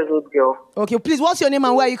 26-year-old girl. Okay, please, what's your name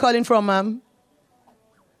and where are you calling from, ma'am?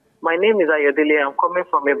 My name is Ayodele. I'm coming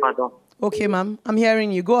from Ibadan. Okay, ma'am. I'm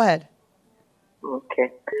hearing you. Go ahead.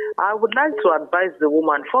 Okay. I would like to advise the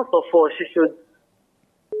woman, first of all, she should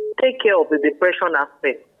take care of the depression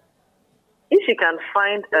aspect. If she can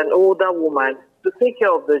find an older woman to take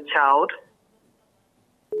care of the child,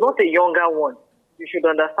 not a younger one, you should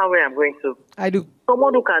understand where I'm going to. I do.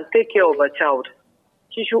 Someone who can take care of a child,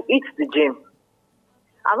 she should eat the gym.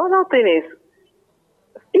 Another thing is,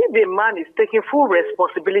 if the man is taking full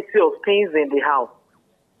responsibility of things in the house,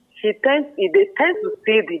 they tend to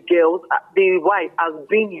see the girls, the wife, as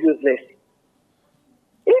being useless.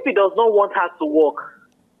 If he does not want her to work,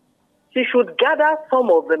 she should gather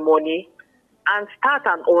some of the money and start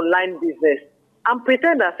an online business and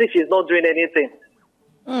pretend as if she's not doing anything.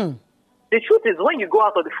 The truth is, when you go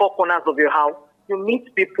out of the four corners of your house, you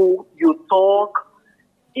meet people, you talk,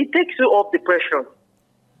 it takes you off depression.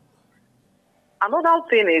 Another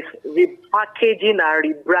thing is repackaging and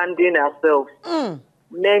rebranding ourselves.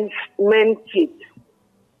 Men cheat.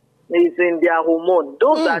 It's in their hormone.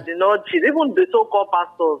 Those that do not cheat, even the so-called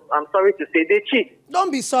pastors, I'm sorry to say, they cheat.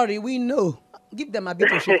 Don't be sorry, we know. Give them a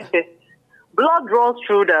bit of sugar. Blood runs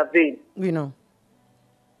through their veins. We know.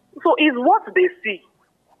 So it's what they see.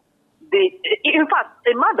 In fact,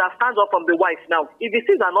 a man that stands up from the wife now, if he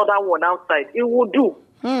sees another one outside, he will do.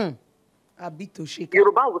 A bit of sugar.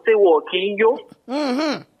 Yoruba will say, "Walking yo."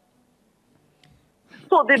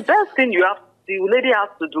 So the best thing the lady has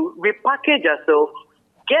to do, repackage herself,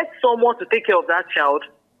 get someone to take care of that child,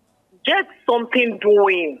 get something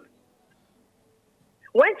doing.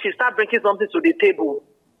 When she starts bringing something to the table,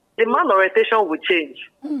 the man orientation will change.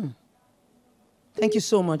 Thank you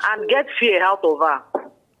so much. And get fear out of her.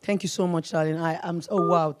 Thank you so much, darling. Oh,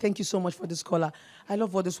 wow. Thank you so much for this caller. I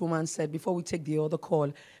love what this woman said before we take the other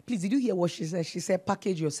call. Please, did you hear what she said? She said,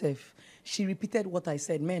 package yourself. She repeated what I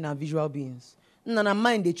said. Men are visual beings. Nana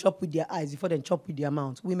mind they chop with their eyes before they chop with their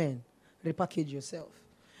mouth. Women, repackage yourself.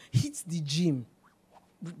 Hit the gym.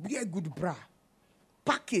 Wear good bra.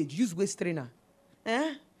 Package. Use waist trainer.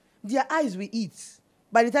 Their eyes will eat.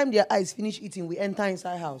 By the time their eyes finish eating, we enter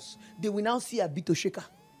inside house. They will now see a bit of shaker.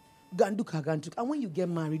 Ganduka. And when you get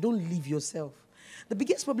married, don't leave yourself. The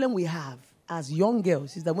biggest problem we have as young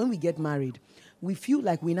girls is that when we get married, we feel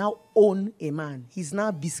like we now own a man. He's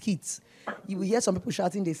now biscuits. You will hear some people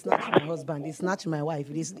shouting, they snatch my husband, they snatch my wife.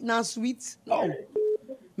 It's now sweet. No.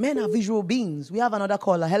 Men are visual beings. We have another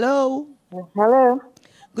caller. Hello. Hello.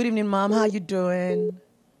 Good evening, Mom. How you doing?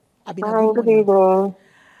 Hi, good evening.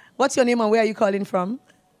 What's your name and where are you calling from?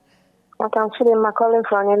 I'm calling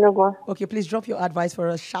from Enugu. Okay, please drop your advice for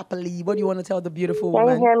us sharply. What do you want to tell the beautiful woman?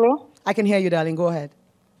 Can you hear me? I can hear you, darling. Go ahead.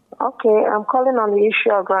 Okay, I'm calling on the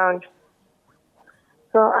issue of ground.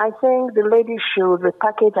 So I think the lady should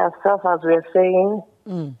repackage herself, as we're saying.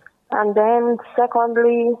 And then,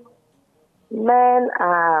 secondly, men,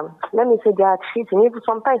 let me say they are cheating.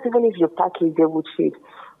 Sometimes, even if you package, they will cheat.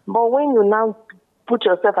 But when you now make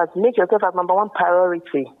yourself as number one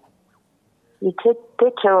priority, You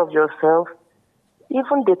take care of yourself.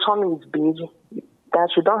 Even the tummy is big, that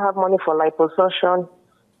you don't have money for liposuction,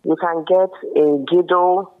 you can get a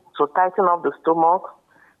girdle to tighten up the stomach,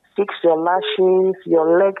 fix your lashes,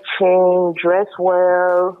 your leg chain, dress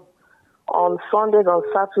well. On Sundays, on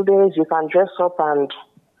Saturdays, you can dress up and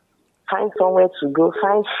find somewhere to go,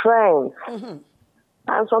 find friends. Mm-hmm.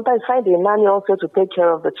 And sometimes find a nanny also to take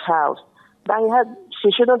care of the child. Then she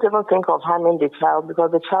shouldn't even think of harming the child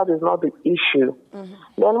because the child is not the issue. Mm-hmm.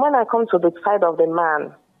 Then when I come to the side of the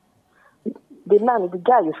man, the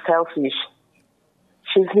guy is selfish.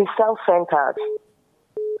 He's self-centered.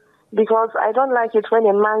 Because I don't like it when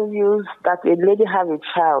a man uses that a lady has a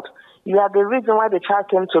child. You are the reason why the child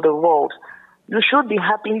came to the world. You should be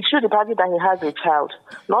happy. He should be happy that he has a child,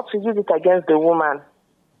 not to use it against the woman.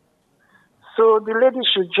 So the lady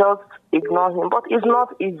should just ignore him. But it's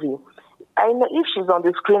not easy. I know if she's on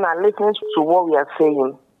the screen and listening to what we are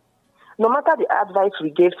saying, no matter the advice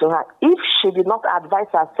we gave to her, if she did not advise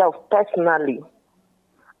herself personally,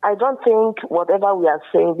 I don't think whatever we are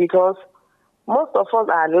saying, because most of us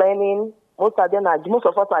are learning, most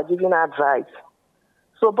of us are giving advice.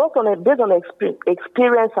 So based on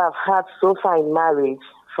experience I've had so far in marriage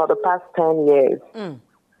for the past 10 years,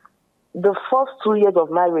 the first 2 years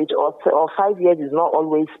of marriage or 5 years is not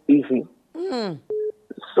always easy.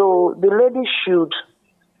 So the lady should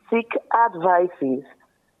seek advices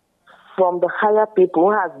from the higher people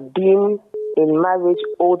who have been in marriage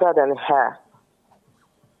older than her.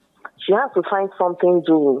 She has to find something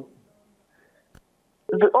doing.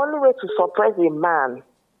 The only way to suppress a man,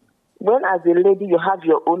 when as a lady you have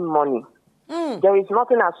your own money, there is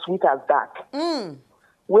nothing as sweet as that.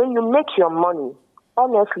 When you make your money,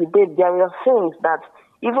 honestly, babe, there are things that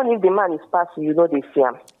even if the man is passing, you know they see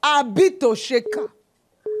him. Abito Sheka.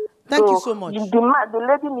 Thank you so much. The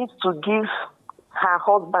lady needs to give her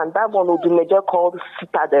husband that one of the major called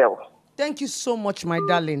citadel. Thank you so much, my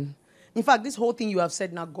darling. In fact, this whole thing you have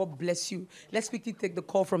said now, God bless you. Let's quickly take the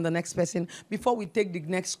call from the next person. Before we take the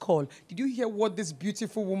next call, did you hear what this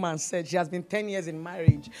beautiful woman said? She has been 10 years in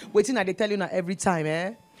marriage. Waiting, they tell you now every time,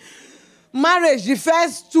 eh? Marriage, the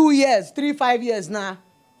first 2 years, 3-5 years now.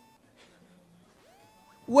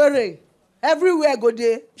 Worry. Everywhere go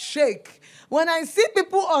there, shake. When I see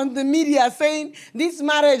people on the media saying, this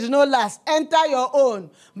marriage no last, enter your own.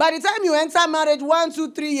 By the time you enter marriage, 1,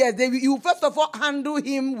 2, 3 years, you first of all handle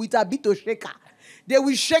him with a bit of shaker. They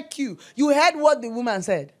will shake you. You heard what the woman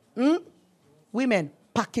said. Women,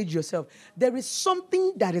 package yourself. There is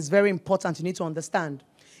something that is very important you need to understand.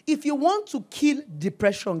 If you want to kill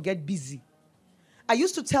depression, get busy. I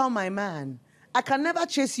used to tell my man, I can never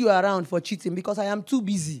chase you around for cheating because I am too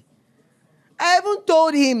busy. I even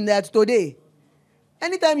told him that today,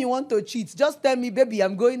 anytime you want to cheat, just tell me, baby,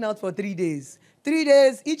 I'm going out for 3 days. 3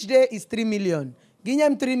 days, each day is 3 million. Give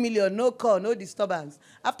him 3 million, no call, no disturbance.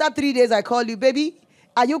 After 3 days, I call you, baby,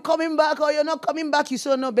 are you coming back or you're not coming back? You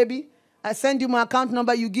say, no, baby. I send you my account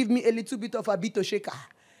number, you give me a little bit of a bit of shaker.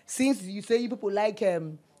 Since you say you people like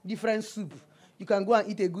different soup, you can go and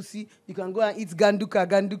eat egusi, you can go and eat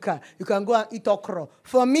ganduka, you can go and eat okra.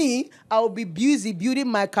 For me, I will be busy building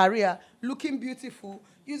my career, looking beautiful,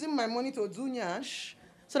 using my money to do nyash,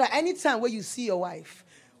 so that anytime where you see your wife,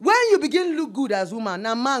 when you begin look good as woman,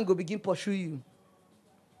 now man go begin pursue you.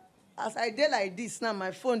 As I did like this, now my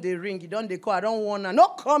phone they ring, they call, I don't want to.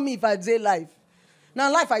 Not call me if I did live.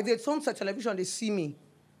 Now live I did, some such television, they see me.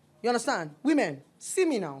 You understand? Women, see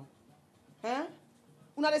me now. Huh?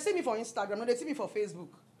 Now they see me for Instagram, now they see me for Facebook.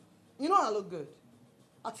 You know I look good.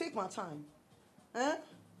 I take my time. Huh?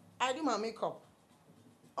 I do my makeup.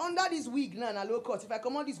 Under this wig now, I low cut. If I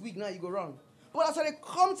come on this wig now, you go wrong. But as I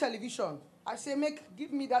come television, I say,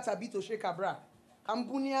 give me that abito sheka bra.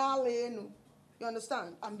 You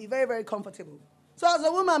understand? And be very, very comfortable. So as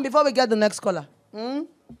a woman, before we get the next caller, you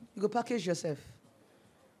go package yourself.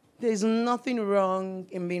 There's nothing wrong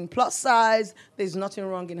in being plus size. There's nothing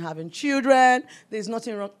wrong in having children. There's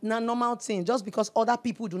nothing wrong. Not normal thing. Just because other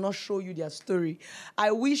people do not show you their story.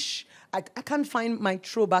 I wish, I can't find my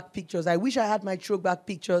throwback pictures. I wish I had my throwback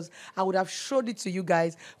pictures. I would have showed it to you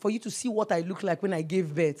guys for you to see what I look like when I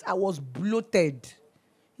gave birth. I was bloated.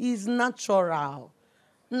 It's natural.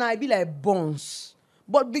 Now I be like bones.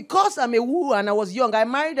 But because I'm a woo and I was young, I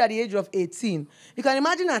married at the age of 18. You can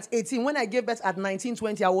imagine at 18, when I gave birth at 19,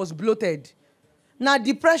 20, I was bloated. Now,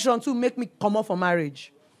 depression too make me come off for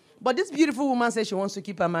marriage. But this beautiful woman says she wants to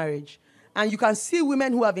keep her marriage. And you can see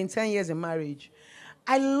women who have been 10 years in marriage.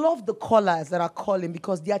 I love the callers that are calling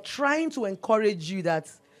because they are trying to encourage you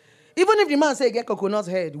that even if the man say get coconut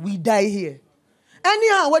head, we die here.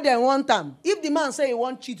 Anyhow, what they want them. If the man say he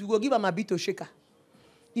want cheat, we go give him a bit of shaker.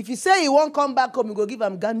 If you say he won't come back home, we go give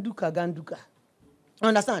him ganduka.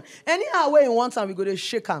 Understand? Anyhow, where he wants him, we go to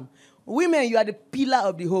shake him. Women, you are the pillar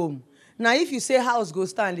of the home. Now, if you say house go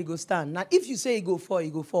stand, he go stand. Now, if you say he go fall, he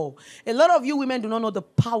go fall. A lot of you women do not know the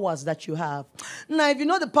powers that you have. Now, if you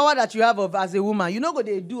know the power that you have as a woman, you know go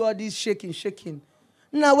they do all this shaking.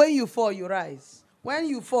 Now, when you fall, you rise. When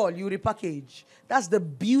you fall, you repackage. That's the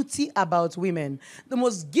beauty about women. The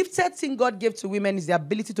most gifted thing God gave to women is the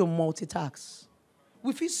ability to multitask.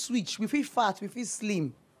 We feel switch, we feel fat, we feel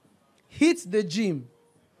slim. Hit the gym.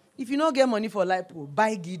 If you don't get money for lipo,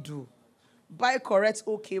 buy Gidu. Buy correct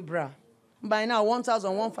okay bra. By now,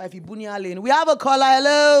 1,105 Ibunia Lane. We have a caller.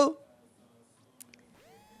 Hello.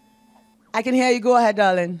 I can hear you. Go ahead,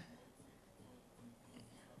 darling.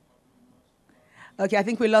 Okay, I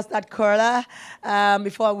think we lost that caller.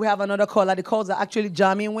 Before we have another caller, the calls are actually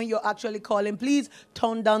jamming. When you're actually calling, please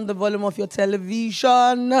turn down the volume of your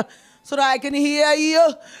television so that I can hear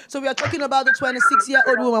you. So we are talking about the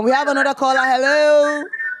 26-year-old woman. We have another caller. Hello.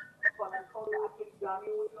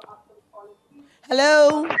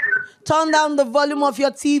 Hello. Turn down the volume of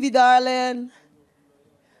your TV, darling.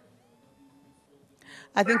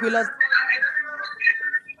 I think we lost.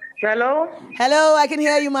 Hello? Hello, I can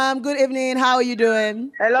hear you, ma'am. Good evening. How are you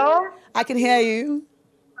doing? Hello? I can hear you.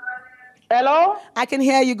 Hello? I can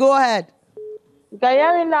hear you. Go ahead. You can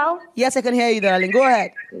hear me now? Yes, I can hear you, darling. Go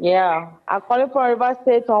ahead. Yeah. I'm calling from River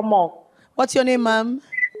State, Omo. What's your name, ma'am?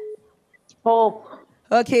 Hope.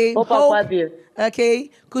 Okay. Hope.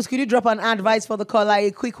 Okay. Could you drop an advice for the caller,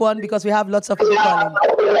 a quick one, because we have lots of people calling.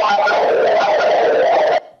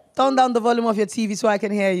 Turn down the volume of your TV so I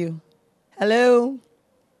can hear you. Hello?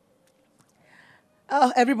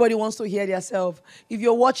 Oh, everybody wants to hear themselves. If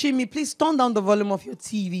you're watching me, please turn down the volume of your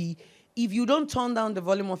TV. If you don't turn down the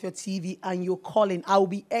volume of your TV and you're calling, I will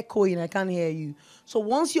be echoing. I can't hear you. So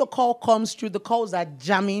once your call comes through, the calls are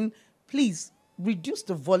jamming, please reduce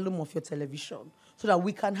the volume of your television so that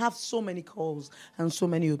we can have so many calls and so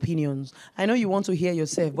many opinions. I know you want to hear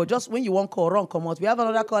yourself, but just when you want call, run, come out. We have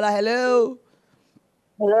another caller. Hello.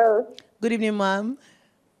 Hello. Good evening, ma'am.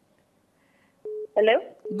 Hello.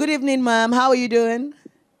 Good evening, ma'am. How are you doing?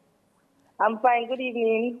 I'm fine. Good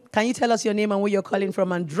evening. Can you tell us your name and where you're calling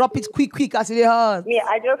from, and drop it quick as it hurts? Yeah,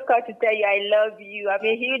 I just called to tell you I love you. I'm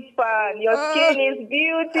a huge fan. Your skin is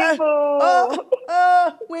beautiful.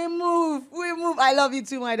 We move. I love you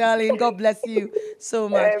too, my darling. God bless you so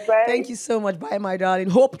much. Bye. Thank you so much. Bye, my darling.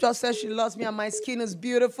 Hope just says she loves me and my skin is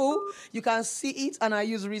beautiful. You can see it, and I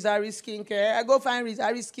use Rizari skincare. I go find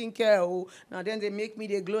Rizari skincare. Oh, now then they make me,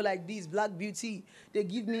 they glow like this, Black Beauty. They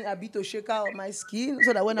give me a bit of shaker on my skin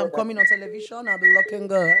so that when I'm coming on television, I'll be looking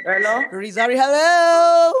good. Hello? Rizari,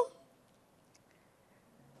 hello?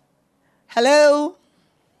 Hello?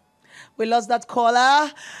 We lost that caller.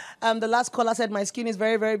 The last caller said my skin is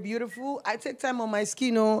very, very beautiful. I take time on my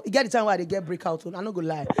skin. Oh, you get the time where they get breakout. I'm not gonna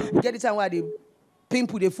lie. You get the time where they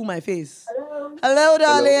pimple, they fool my face. Hello,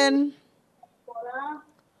 darling. Hello.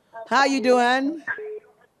 How you doing?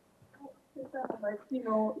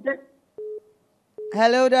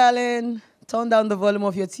 Hello, darling. Turn down the volume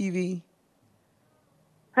of your TV.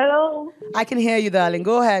 Hello. I can hear you, darling.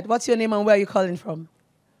 Go ahead. What's your name and where are you calling from?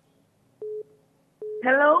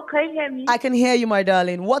 Hello, can you hear me? I can hear you, my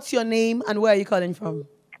darling. What's your name and where are you calling from?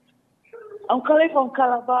 I'm calling from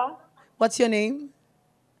Calabar. What's your name?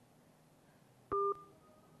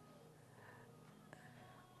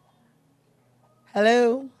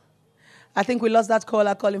 Hello? I think we lost that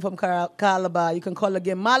caller calling from Calabar. You can call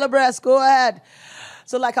again. Malabres, go ahead.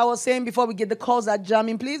 So like I was saying before we get the calls are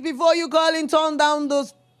jamming, please, before you call in, turn down the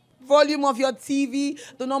volume of your TV.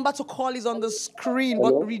 The number to call is on the screen,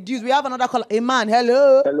 Hello? but reduce. We have another caller. Hey, man,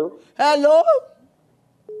 hello? Hello? Hello?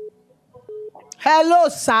 Hello,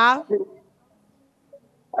 sir?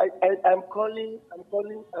 I'm calling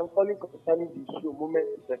concerning the show Moment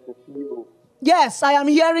with the CEO. Yes, I am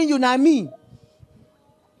hearing you, Nami.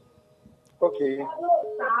 Okay.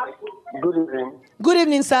 Good evening. Good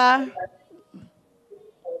evening, sir.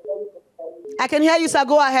 I can hear you, sir.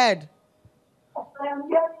 Go ahead.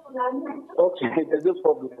 Okay, there's no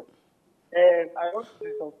problem. I want to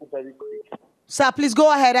say something very quick. Sir, please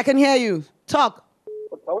go ahead. I can hear you. Talk.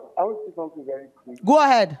 I want to say something very quick. Go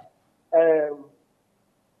ahead.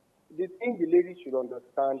 The thing the lady should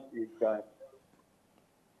understand is that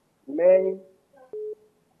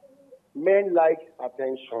men like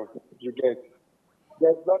attention. You get.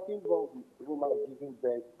 There's nothing wrong with women giving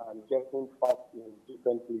birth and getting fat in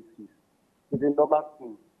different places. It's a normal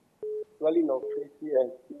thing. Swelling of crazy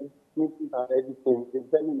and sneezing and everything. It's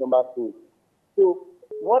very normal thing. So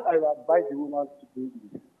what I would advise the woman to do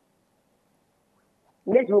is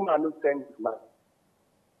make the woman not send the man.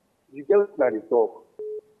 You get what I talk.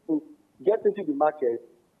 So get into the market,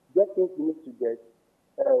 get things you need to get,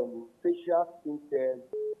 facial skincare,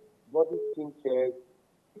 body skincare,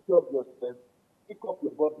 pick up yourself, pick up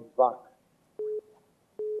your body back.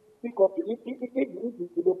 Pick up, if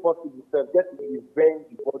it's even possible, get to revenge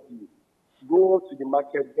the body. Go to the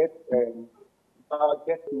market, get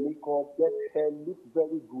makeup, get hair, look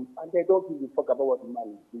very good, and they don't give a fuck about what the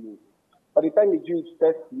man is doing. By the time you do it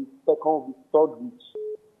first week, second week, third week,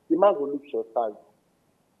 the man will look your size.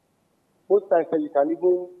 Most times you can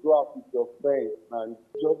even go out with your friends and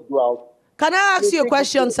just go out. Can I ask you a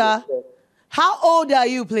question, sir? How old are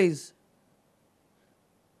you, please?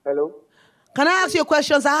 Hello? Can I ask you a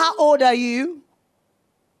question, sir? How old are you?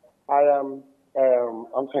 I am,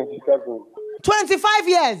 I'm 27. 25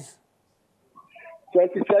 years?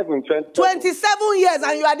 27. 27 years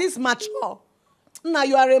and you are this mature. Now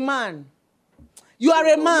you are a man. You are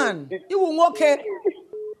a man. You will okay.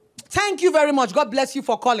 Thank you very much. God bless you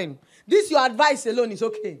for calling. This your advice alone is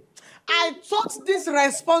okay. I thought this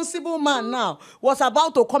responsible man now was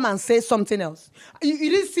about to come and say something else. You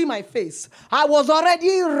didn't see my face. I was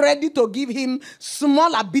already ready to give him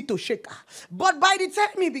small abito shaker. But by the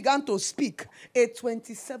time he began to speak, a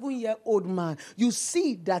 27-year-old man, you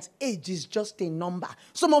see that age is just a number.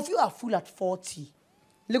 Some of you are full at 40.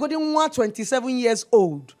 Look at him, 27 years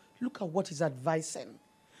old. Look at what he's advising.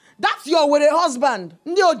 That's your with a husband.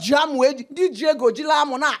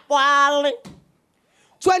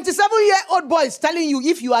 27-year-old boy is telling you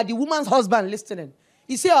if you are the woman's husband listening.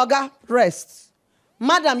 He say, Oga, rest.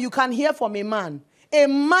 Madam, you can hear from a man. A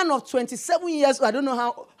man of 27 years, I don't know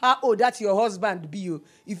how old that your husband be.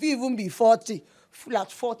 If you even be 40, full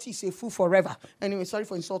at 40 is a fool forever. Anyway, sorry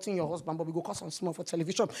for insulting your husband, but we go cause on small for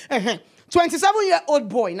television. 27-year-old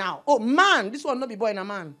boy now. Oh, man, this one not be boy and a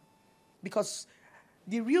man. Because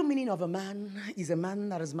the real meaning of a man is a man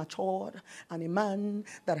that is matured and a man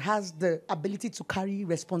that has the ability to carry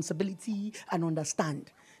responsibility and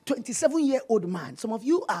understand. 27-year-old man. Some of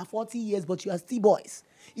you are 40 years, but you are still boys.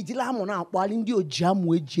 You just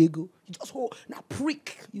hold a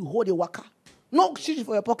prick. You hold a waka. No shit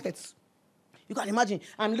for your pockets. You can imagine.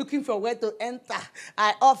 I'm looking for where to enter.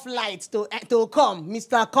 I off lights to come,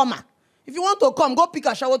 Mr. Comma. If you want to come, go pick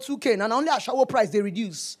a shower 2K, and only a shower price they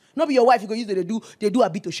reduce. Not be your wife, you go use they do a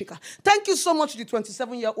bit of shaker. Thank you so much to the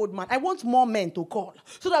 27-year-old man. I want more men to call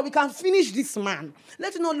so that we can finish this man.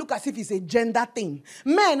 Let it not look as if it's a gender thing.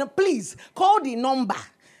 Men, please, call the number.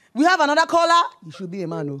 We have another caller. You should be a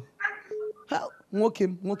man. Help. Walk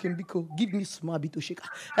him, Biko. Give me small bit of shaker.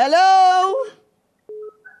 Hello?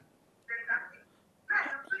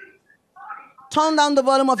 Turn down the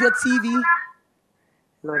volume of your TV.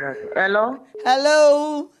 Hello?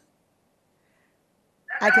 Hello?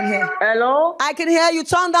 I can hear. Hello? I can hear you.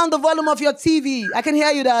 Turn down the volume of your TV. I can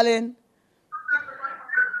hear you, darling.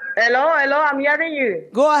 Hello? I'm hearing you.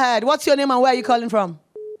 Go ahead. What's your name and where are you calling from?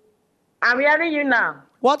 I'm hearing you now.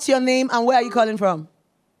 What's your name and where are you calling from?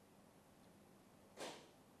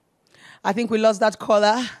 I think we lost that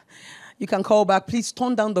caller. You can call back. Please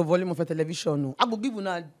turn down the volume of your television. I will give you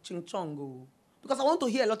a ching chong. Because I want to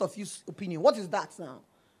hear a lot of your opinion. What is that now?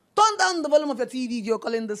 Turn down the volume of your TV if you're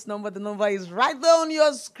calling this number. The number is right there on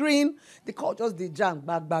your screen. The call just the jam.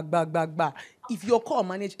 Back. If your call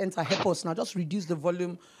manage enter, help us now. Just reduce the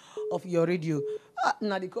volume of your radio.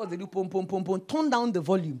 Now the calls they do pom. Turn down the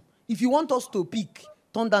volume. If you want us to pick,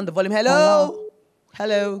 turn down the volume. Hello.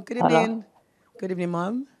 Good evening. Hello. Good evening,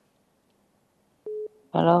 ma'am.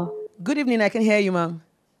 Hello. Good evening. I can hear you, ma'am.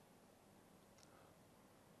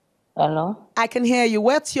 Hello. I can hear you.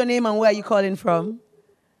 What's your name and where are you calling from?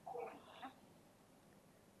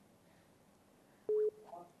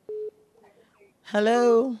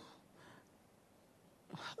 Hello?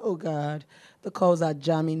 Oh, God. The calls are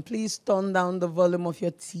jamming. Please turn down the volume of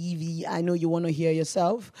your TV. I know you want to hear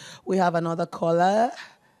yourself. We have another caller.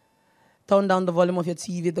 Turn down the volume of your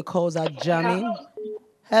TV. The calls are jamming.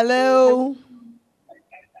 Hello?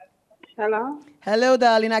 Hello? Hello,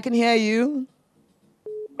 darling. I can hear you.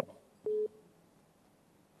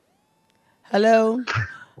 Hello?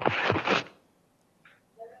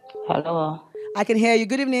 Hello. I can hear you.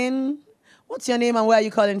 Good evening. What's your name and where are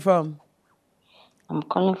you calling from? I'm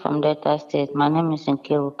calling from Delta State. My name is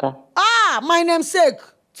Nkiruka. My namesake.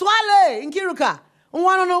 Twale Nkiruka.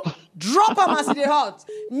 No. Drop them as they hot.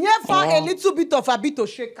 Never a little bit of a bit of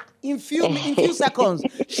shaker. In few seconds.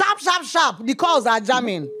 Sharp. The calls are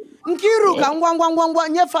jamming. Nkiruka.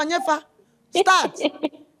 Never. Start.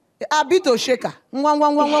 A bit of shaker.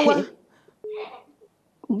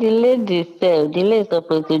 The lady is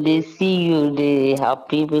supposed to see you, they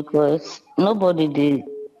happy because anybody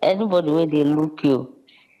where they look you,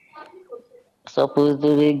 supposed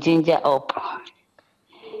to ginger up.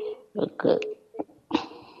 Okay.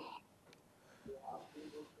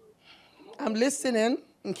 I'm listening.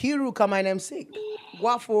 Nkiru come my namesake.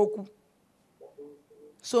 Guafoku.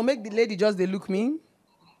 So make the lady just they look me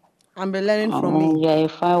and be learning from me. You're a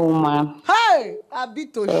fine woman. Hey, a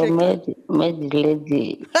bit to so shake. Made the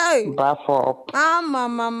lady bath up.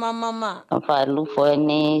 Mama. If I look for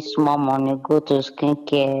any small money, go to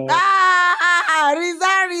skincare.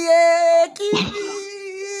 Rizarie, Kiwi.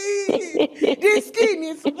 The skin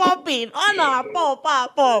is popping. Oh no,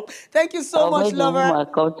 pop. Thank you so much, lover.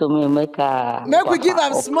 Come to me, make we give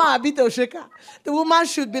her small bit of shaker. The woman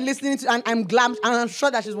should be listening to, and I'm glad, and I'm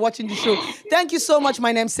sure that she's watching the show. Thank you so much,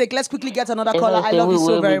 my namesake. Let's quickly get another caller. I love you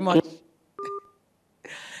so very much.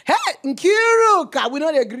 Hey, Nkiru, we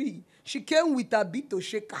don't agree. She came with a bit of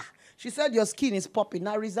shaker. She said your skin is popping.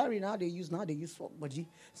 Now, Rizari, now they use for body.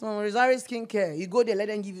 So, Rizari skincare, you go there, let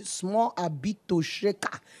them give you small a bit to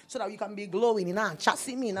shaker so that you can be glowing in and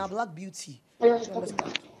chasing me in a black beauty. Hello.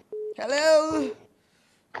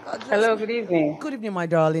 Hello, good evening. Good evening, my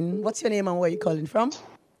darling. What's your name and where are you calling from?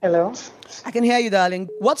 Hello. I can hear you, darling.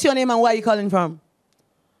 What's your name and where are you calling from?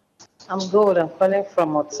 I'm good. I'm calling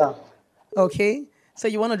from Otsa. Okay. So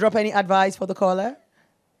you want to drop any advice for the caller?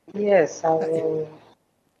 Yes, I would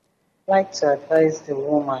like to advise the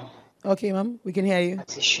woman. Okay, ma'am. We can hear you.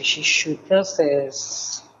 She should just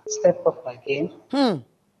step up again.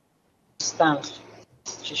 Stand.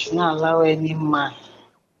 She should not allow any man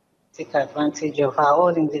take advantage of her, all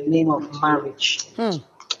in the name of marriage.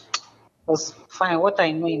 Because fine, what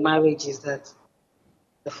I know in marriage is that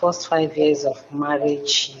the first 5 years of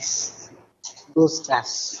marriage is gbos.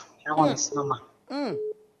 That one is normal.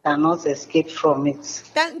 Cannot escape from it.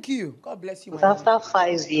 Thank you. God bless you. But after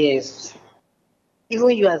 5 years, even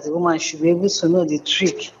you as a woman should be able to know the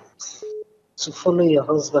trick to follow your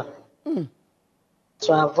husband.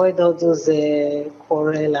 To avoid all those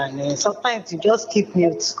quarrel and sometimes you just keep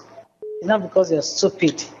mute. It's not because you're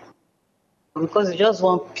stupid, but because you just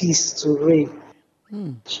want peace to reign.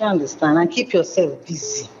 You understand? And keep yourself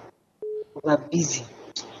busy. We're busy.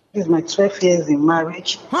 This is my 12 years in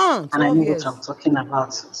marriage, and I know what I'm talking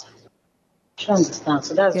about. You understand?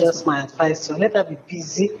 So that's just my advice. So let her be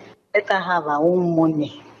busy. Let her have her own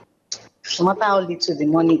money. No matter how little the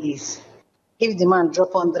money is. If the man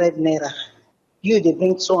drop 100 naira, they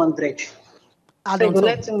bring 200. So you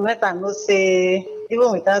let her know, say,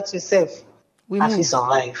 even without yourself, I feel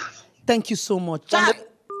survive. Thank you so much.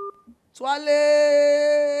 Twale,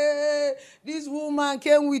 this woman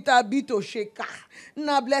came with a bit of shaker.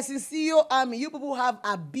 Now, BlessingCEO Army, you people have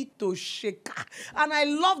a bit of shaker. And I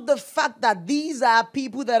love the fact that these are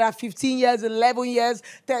people that are 15 years, 11 years,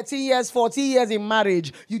 13 years, 14 years in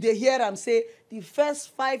marriage. You they hear them say, the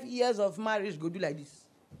first 5 years of marriage go do like this.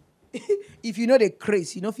 If you know the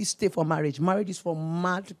craze, you know if you stay for marriage. Marriage is for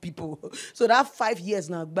mad people. So that 5 years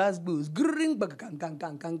now, gbos,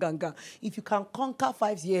 if you can conquer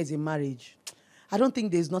 5 years in marriage, I don't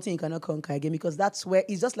think there's nothing you cannot conquer again, because that's where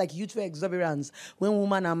it's just like youthful exuberance. When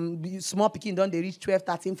woman and small picking don't they reach 12,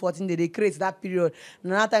 13, 14, they create that period.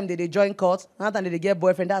 Another time they join court, another time they get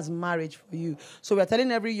boyfriend. That's marriage for you. So we're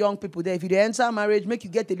telling every young people there, if you enter marriage, make you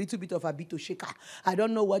get a little bit of a bit of shaker. I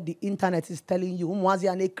don't know what the internet is telling you.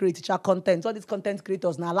 Create content. All these content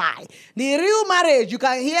creators now lie. The real marriage, you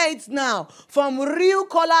can hear it now from real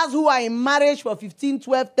callers who are in marriage for 15,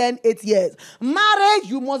 12, 10, 8 years. Marriage,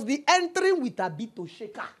 you must be entering with a bit of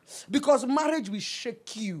shaker, because marriage will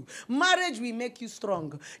shake you. Marriage will make you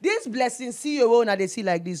strong. This BlessingCEO now they see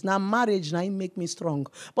like this. Now marriage now make me strong.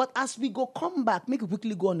 But as we go come back, make we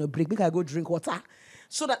quickly go on a break. Make I go drink water,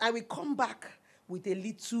 so that I will come back with a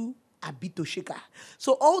little a bit of shaker.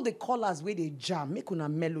 So all the callers where they jam, make una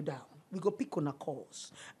mellow down. We go pick on a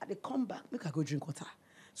calls. And they come back, make I go drink water.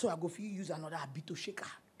 So I go for you use another a bit of shaker.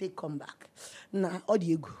 They come back. Now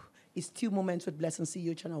audio go. It's still Moments with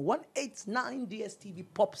BlessingCEO channel 189 DStv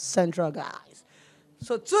Popcentral, guys.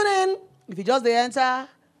 So tune in. If you just the enter,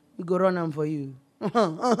 we go run them for you.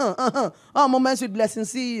 Oh, Moments with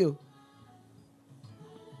BlessingCEO.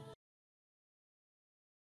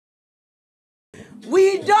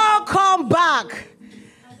 We don't come back.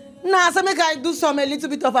 Now, so make I do a little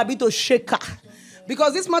bit of a bit of shaker.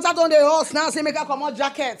 Because this matter on the horse now, say make I come out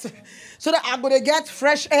jacket. So that I'm going to get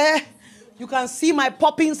fresh air. You can see my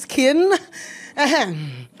popping skin.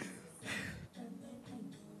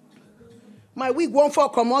 My wig won't fall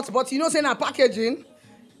come out, but you know, saying packaging,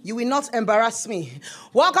 you will not embarrass me.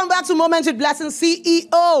 Welcome back to Moments with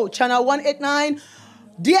BlessingCEO, channel 189,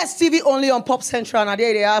 DStv only on Popcentral. Now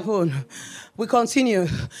there they happen. We continue.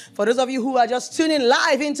 For those of you who are just tuning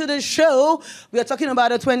live into the show, we are talking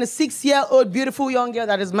about a 26-year-old beautiful young girl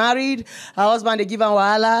that is married. Her husband, they give her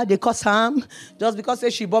wahala, they cuss him, just because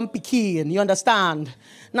she born pikin, you understand?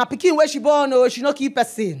 Now, pikin where she born, oh, she no keep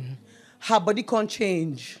person. Her body can't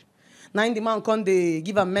change. Now, in the man can't they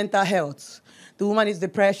give her mental health. The woman is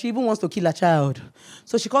depressed. She even wants to kill a child.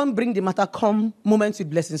 So she can't bring the matter come moments with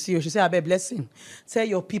BlessingCEO. She said, I beg blessing. Tell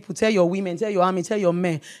your people, tell your women, tell your army, tell your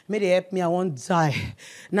men. May they help me, I won't die.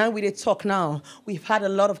 Now we they talk now. We've had a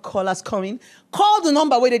lot of callers coming. Call the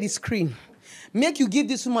number where they screen. Make you give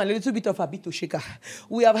this woman a little bit of a bit to shake her.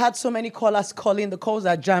 We have had so many callers calling. The calls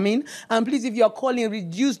are jamming. And please, if you're calling,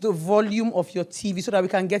 reduce the volume of your TV so that we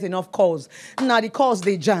can get enough calls. Now, the calls,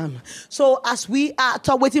 they jam. So as we are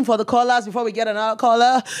waiting for the callers before we get another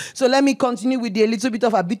caller, so let me continue with the little bit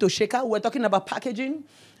of a bit to shake her. We're talking about packaging.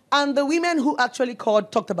 And the women who actually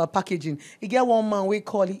called talked about packaging. You get one man we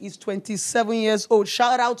call, he is 27 years old.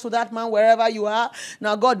 Shout out to that man wherever you are.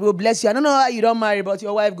 Now God will bless you. I don't know how you don't marry, but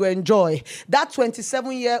your wife go enjoy. That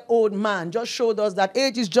 27-year-old man just showed us that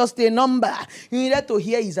age is just a number. You needed to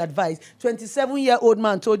hear his advice. 27-year-old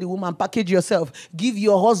man told the woman, package yourself. Give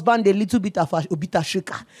your husband a little bit of a bit of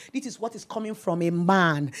sugar. This is what is coming from a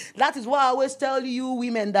man. That is why I always tell you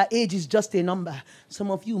women that age is just a number.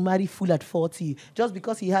 Some of you marry full at 40 just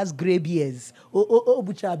because he has gray beers.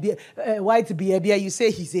 White beer. You say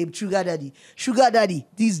he's a sugar daddy. Sugar daddy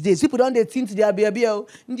these days. People don't think their beer.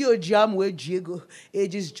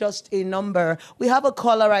 Age is just a number. We have a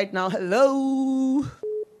caller right now. Hello.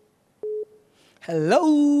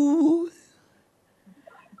 Hello.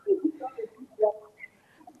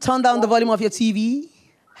 Turn down the volume of your TV.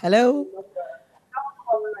 Hello.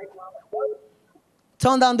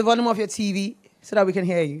 Turn down the volume of your TV so that we can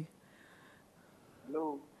hear you.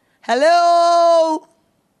 Hello. Hello.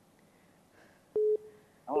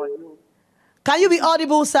 How are you? Can you be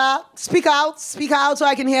audible, sir? Speak out so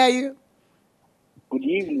I can hear you. Good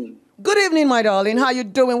evening. Good evening, my darling. How you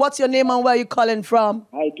doing? What's your name and where you calling from?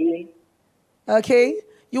 How you doing? Okay.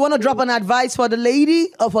 You want to drop an advice for the lady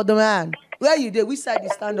or for the man? Where you there? Which side you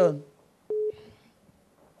stand on?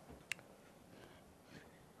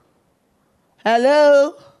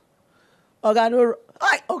 Hello? Oga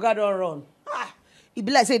don't run. It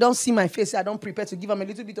be like say, don't see my face. I don't prepare to give him a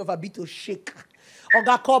little bit of a bit of shake.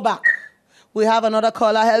 Oga, call back. We have another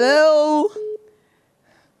caller. Hello?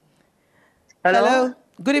 Hello?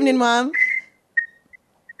 Good evening, ma'am.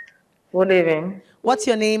 Good evening. What's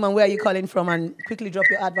your name and where are you calling from? And quickly drop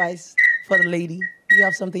your advice for the lady. Do you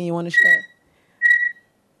have something you want to share?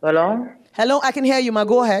 Hello? Hello, I can hear you, ma.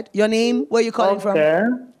 Go ahead. Your name, where are you calling from?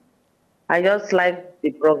 I just like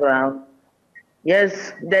the program.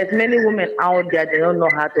 Yes, there's many women out there, they don't know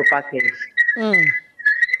how to package.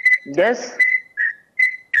 Yes.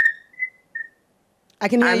 I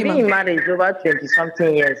can hear you, I've been in marriage over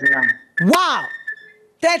 20-something years now. Wow!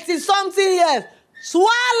 30-something years!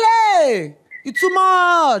 Swale! It's too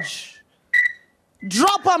much!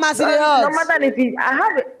 Drop them as it is. No matter if it, I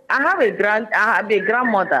have a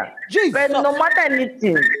grandmother. Jesus. But no matter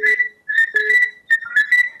anything.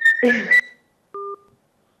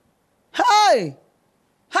 Hey!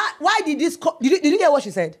 Why did this... Did you hear what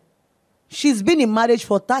she said? She's been in marriage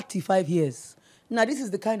for 35 years. Now, this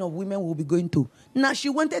is the kind of women we'll be going to. Now, she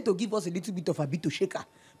wanted to give us a little bit of a bit to shake her.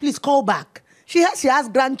 Please call back. She has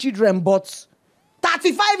grandchildren, but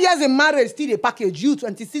 35 years in marriage, still a package. You,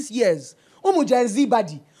 26 years. Gen Z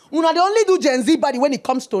body. They only do Gen Z body when it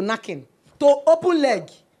comes to knacking. To open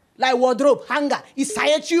leg. Like wardrobe, hanger. It's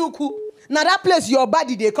Sayechiuku. Now, that place, your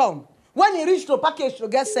body, they come. When you reach to package to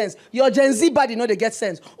get sense, your Gen Z body know they get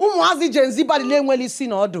sense. Has the Gen Z body laying well is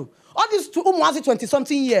seen or do. All these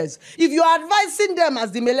 20-something years. If you are advising them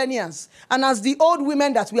as the millennials and as the old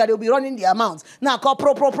women that we are, they'll be running the amounts. Now, call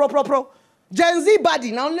pro. Gen Z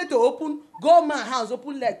body, now only to open, go man house,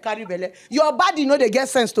 open leg, carry belly. Your body know they get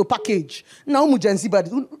sense to package. Now, Gen Z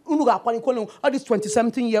body, all these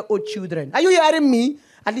 20-something-year-old children. Are you hearing me?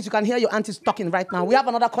 At least you can hear your aunties talking right now. We have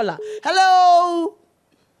another caller. Hello.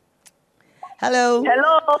 Hello.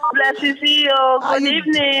 Hello, BlessingCEO. Good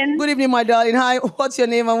evening. Good evening, my darling. Hi. What's your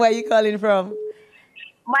name and where are you calling from?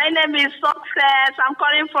 My name is Success. I'm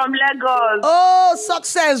calling from Lagos. Oh,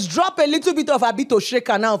 Success. Drop a little bit of a bit of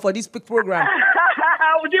shaker now for this big program.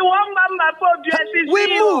 The one man for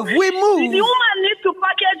BlessingCEO. We move. The woman needs to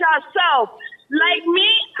package herself. Like me,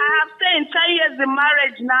 I have stayed in 10 years in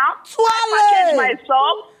marriage now. I package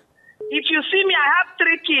myself. If you see me, I have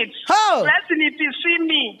 3 kids. Oh. Blessing, if you see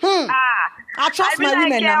me. I trust my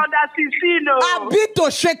women now. A bit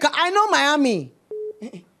of shaker. I know Miami.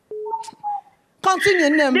 Continue,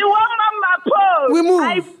 name. The one man pose. We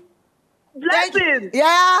move. Blessing.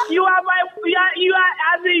 Yeah. You are my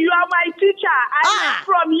teacher. I learn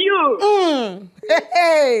from you.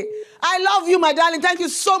 Hey, I love you, my darling. Thank you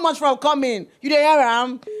so much for coming. You there,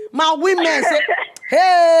 my women say,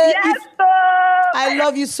 hey. Yes, sir. I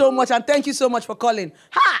love you so much, and thank you so much for calling.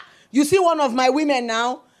 Ha! You see one of my women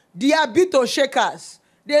now? They are bito shakers.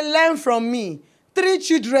 They learn from me. 3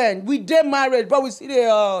 children. We they married, but we see they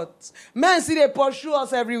men see they pursue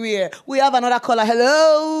us everywhere. We have another caller.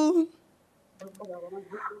 Hello.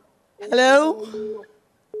 Hello.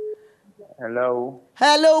 Hello.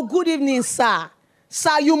 Hello. Good evening, sir.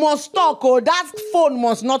 Sir, you must talk. Oh, that phone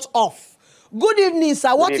must not off. Good evening,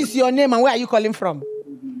 sir. What is your name and where are you calling from?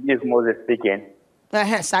 This is Moses speaking.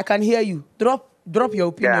 Yes, I can hear you. Drop your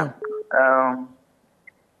opinion. Yeah.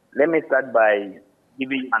 Let me start by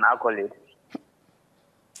giving an accolade.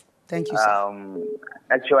 Thank you, sir.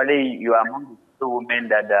 Actually, you are among the 2 women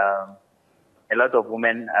that a lot of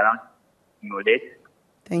women around emulate.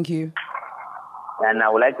 Thank you. And I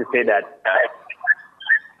would like to say that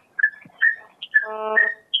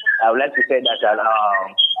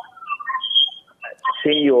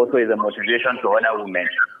seeing you also is a motivation to other women.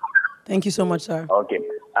 Thank you so much, sir. Okay.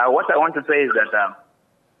 What I want to say is that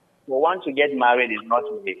for one to get married is not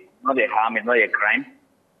a harm, it's not a crime.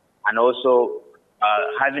 And also,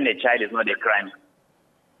 having a child is not a crime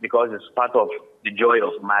because it's part of the joy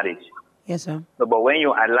of marriage. Yes, sir. So, but when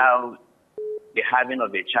you allow the having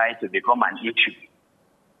of a child to become an issue,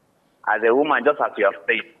 as a woman, just as you have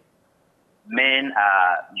said, men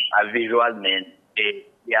are visual men.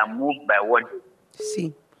 They are moved by what they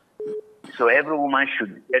see. So every woman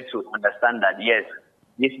should get to understand that, yes,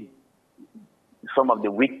 this is some of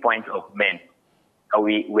the weak points of men.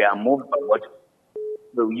 We are moved by what.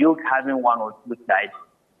 So you having 1 or 2 child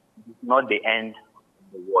is not the end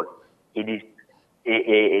of the world. It is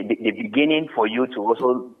the beginning for you to also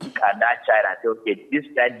look at that child and say, okay, this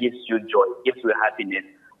child gives you joy, gives you happiness.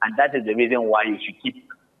 And that is the reason why you should keep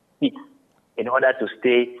it in order to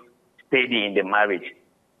stay steady in the marriage.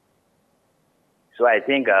 So I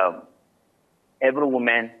think every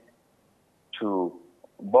woman to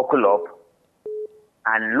buckle up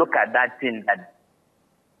and look at that thing that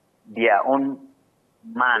their own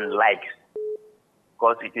man likes,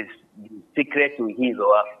 because it is the secret to his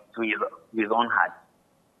or to his own heart.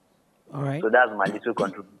 All right. So that's my little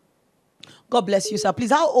contribution. God bless you, sir.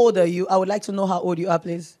 Please, how old are you? I would like to know how old you are,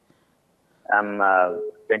 please. I'm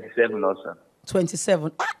 27 also.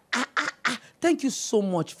 27. Thank you so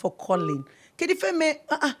much for calling.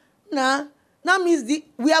 Now means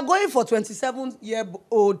we are going for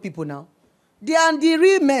 27-year-old people now. They are the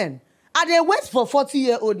real men. And they wait for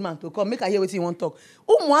 40-year-old man to come. Make I hear what you want to talk.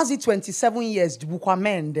 Who was it 27 years? The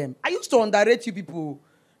men them. I used to underrate you people.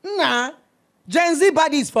 Nah. Gen Z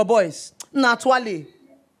bodies for boys. Nah, twale.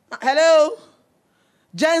 Hello?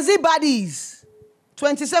 Gen Z bodies.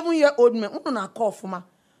 27-year-old men. Nah, cough, ma.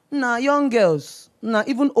 Nah, young girls. Nah,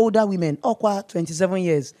 even older women. Okwa 27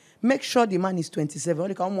 years. Make sure the man is 27.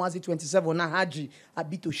 Only come was 27. Nah, Haji,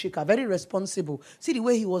 Abito Shaker. Very responsible. See the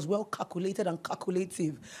way he was well calculated and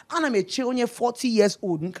calculative. And I'm a children 40 years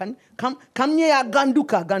old. Come near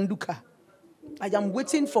Ganduka. I am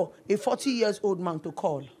waiting for a 40 years old man to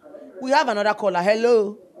call. We have another caller.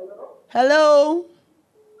 Hello. Hello.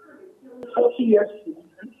 40 years.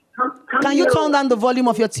 Can you turn down the volume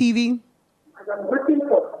of your TV?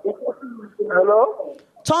 Hello?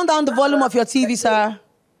 Turn down the volume of your TV, sir.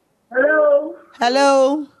 Hello?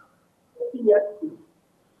 Hello? Yes.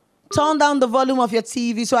 Turn down the volume of your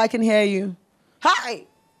TV so I can hear you. Hi!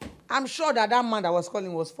 I'm sure that man that was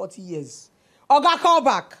calling was 40 years. Oga, call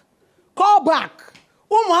back. Call back.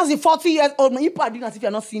 Who was the 40 years old man? You are doing as if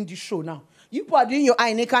you're not seeing this show now. You are doing your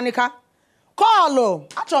eye, nika. Call.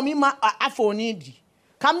 Actually, my iPhone.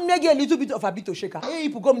 Come make a little bit of a bit of shaker. Hey,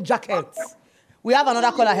 you come jackets. We have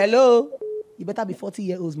another caller. Hello? You better be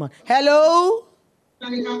 40-year-old man. Hello?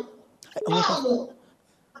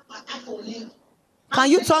 Can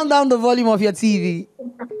you turn down the volume of your TV?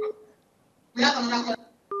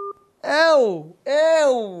 Ew.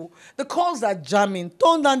 The calls are jamming.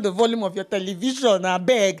 Turn down the volume of your television, I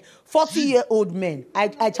beg. 40-year-old men.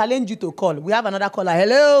 I challenge you to call. We have another caller.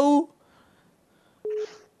 Hello?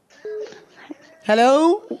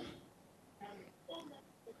 Hello?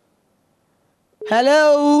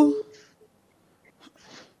 Hello?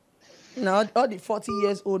 Now, all the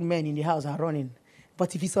 40-years-old men in the house are running.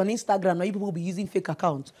 But if it's on Instagram, now you people will be using fake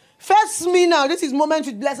accounts. First me now. This is Moment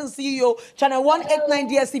with BlessingCEO, channel 189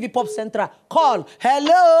 DStv Popcentral. Call.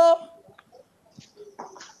 Hello?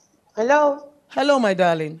 Hello? Hello, my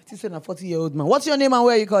darling. This is a 40-year-old man. What's your name and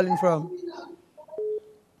where are you calling from?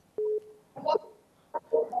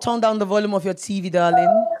 turn down the volume of your TV,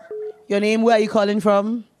 darling. Your name, where are you calling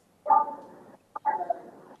from?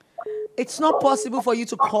 It's not possible for you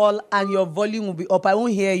to call and your volume will be up. I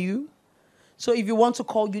won't hear you. So if you want to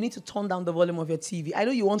call, you need to turn down the volume of your TV. I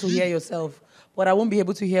know you want to hear yourself, but I won't be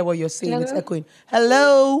able to hear what you're saying. Hello? It's echoing.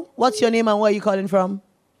 Hello? What's your name and where are you calling from?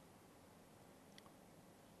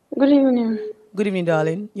 Good evening. Good evening,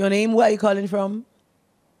 darling. Your name, where are you calling from?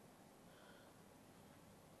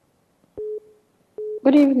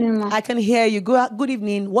 Good evening, ma'am. I can hear you. Good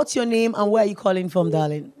evening. What's your name and where are you calling from,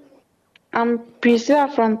 darling? I'm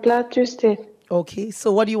Priscilla from Plateau State. Okay,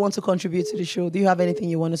 so what do you want to contribute to the show? Do you have anything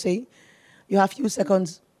you want to say? You have a few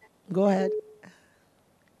seconds. Go ahead.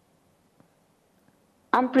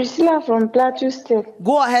 I'm Priscilla from Plateau State.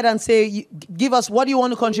 Go ahead and say, give us, what do you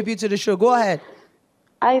want to contribute to the show? Go ahead.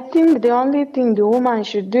 I think the only thing the woman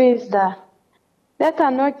should do is that let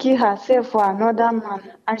her not kill herself for another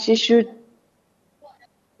man, and she should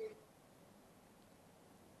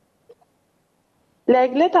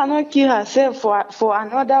let her not kill herself for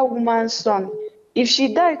another woman's son. If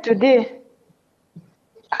she died today,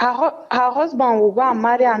 her husband will go and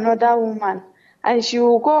marry another woman, and she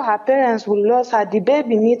will go, her parents will lose her. The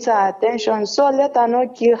baby needs her attention, so let her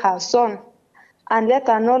not kill her son, and let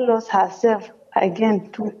her not lose herself again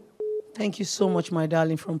too. Thank you so much, my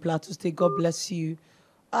darling, from Plateau State. God bless you.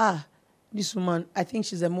 This woman, I think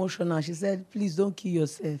she's emotional. She said, please don't kill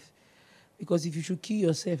yourself. Because if you should kill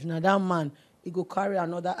yourself, now that man, he go carry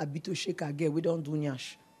another abito shake again. We don't do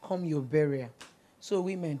nyash. Come your burial. So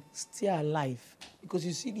women, stay alive. Because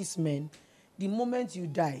you see these men, the moment you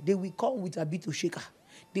die, they will come with abito shaker.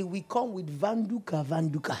 They will come with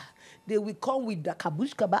vanduka. They will come with the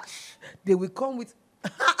kabush kabash. They will come with...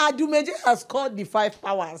 Dumeje has called the 5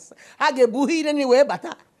 powers. Hagebuhi anyway, but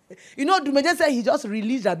you know, Dumeje said he just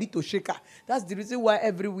released abito shaker. That's the reason why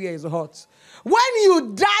everywhere is hot. When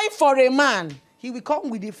you die for a man, he will come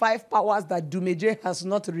with the 5 powers that Dumeje has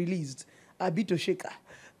not released. Abito shaker.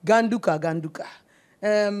 Ganduka.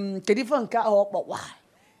 Kedifanka Hopwa.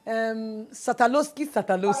 Sataloski.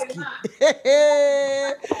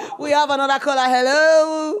 We have another caller.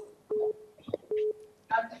 Hello.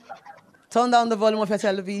 Turn down the volume of your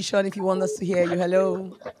television if you want us to hear you.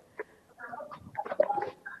 Hello.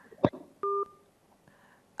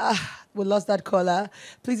 We lost that caller.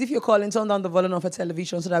 Please, if you're calling, turn down the volume of your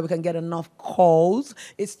television so that we can get enough calls.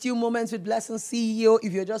 It's still Moments with BlessingCEO.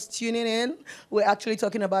 If you're just tuning in, we're actually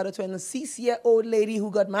talking about a 26-year-old lady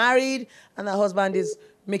who got married and her husband is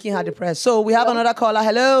making her depressed. So we have another caller.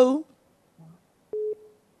 Hello.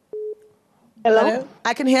 Hello.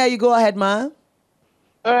 I can hear you. Go ahead, ma.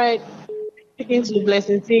 All right. Speaking to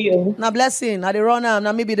BlessingCEO. Now, Blessing, I the runner.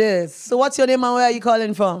 Now, maybe this. So what's your name and where are you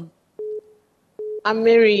calling from? I'm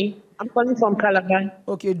Mary. I'm calling from Calabar.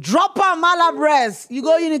 Okay, drop her Malabres. You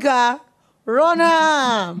go, Unica.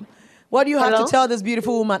 Run. What do you have to tell this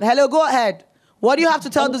beautiful woman? Hello, go ahead. What do you have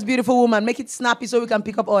to tell this beautiful woman? Make it snappy so we can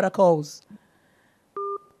pick up other calls.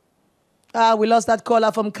 We lost that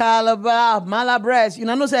caller from Calabar. Malabres. You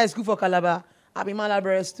know, say I school for Calabar. I be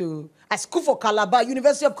Malabres too. I school for Calabar,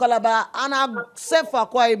 University of Calabar, and I said for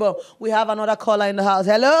Akwa Ibom. We have another caller in the house.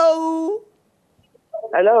 Hello.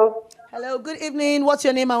 Hello. Hello, good evening. What's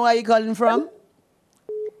your name and where are you calling from?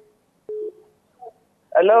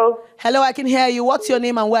 Hello. Hello, I can hear you. What's your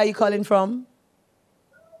name and where are you calling from?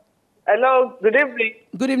 Hello, good evening.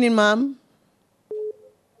 Good evening, ma'am.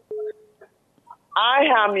 I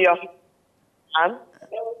am your man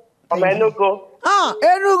from Enugu.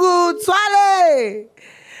 Enugu, Twale.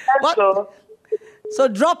 What? So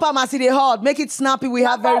drop them as it is hard. Make it snappy. We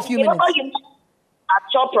have very few minutes. At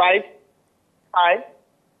shop right?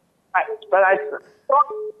 But I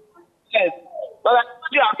yes. But I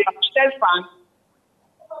told you I'm a Chelsea fan.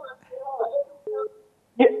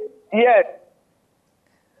 Yes.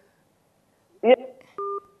 Yes.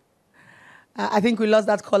 I think we lost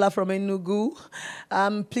that caller from Enugu.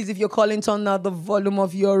 Please, if you're calling, turn down the volume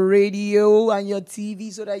of your radio and your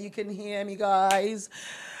TV so that you can hear me, guys.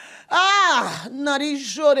 Not this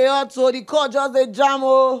show they ought to the call just the jam.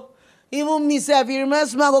 Even myself, you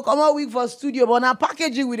remember, I go come out week for studio, but now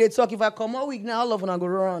packaging with it talk. If I come out week now, all of them I go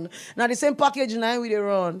run. Now the same package now we they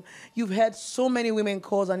run. You've heard so many women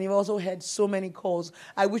calls, and you've also heard so many calls.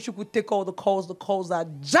 I wish you could take all the calls are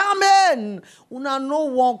jamming. Una no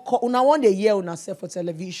one call, una one day hear una self for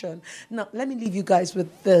television. Now let me leave you guys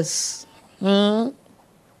with this.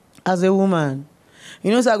 As a woman,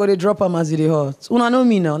 You know, so I got to drop them as they hot. Una know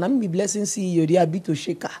me now. Let me be BlessingCEO, the Abito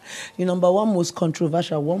Shaker. The number one most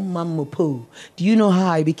controversial, one man mopo. Do you know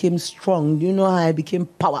how I became strong? Do you know how I became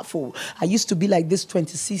powerful? I used to be like this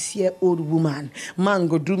 26-year-old woman. Man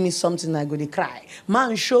go do me something, I go to cry.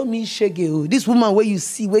 Man show me shege. This woman where you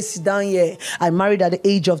see, where sit down here, I married at the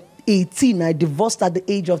age of 18, I divorced at the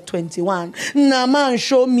age of 21. Now man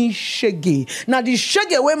show me shaggy. Now the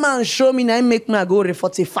shaggy way man show me, now make me go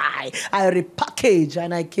refortify. I repackage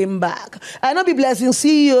and I came back. I not be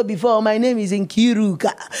BlessingCEO before. My name is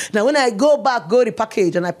Nkiruka. Now when I go back, go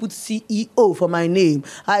repackage and I put CEO for my name.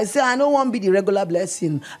 I say I don't want to be the regular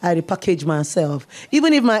blessing. I repackage myself.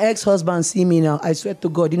 Even if my ex-husband see me now, I swear to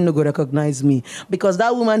God, he didn't go recognize me because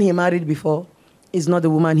that woman he married before is not the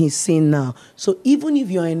woman he's seeing now. So even if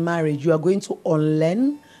you're in marriage, you are going to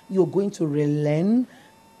unlearn, you're going to relearn.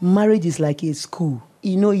 Marriage is like a school.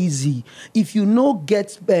 It's not easy. If you no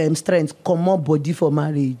get strength, come on body for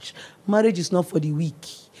marriage. Marriage is not for the weak.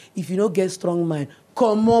 If you don't get strong mind,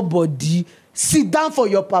 come on body. Sit down for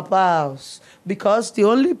your papa house. Because the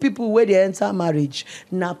only people where they enter marriage,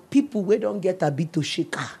 now people where don't get a bit to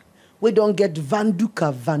shaker. We don't get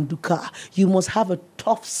vanduka. You must have a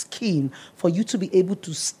tough skin for you to be able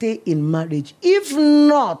to stay in marriage. If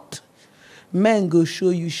not, men go show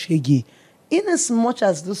you shaggy. In as much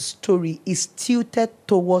as this story is tilted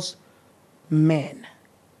towards men,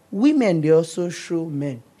 women, they also show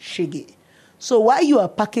men shaggy. So while you are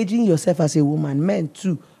packaging yourself as a woman, men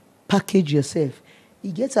too, package yourself.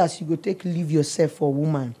 It gets as you go take leave yourself for a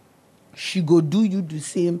woman. She go do you the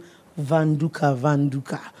same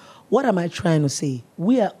vanduka. What am I trying to say?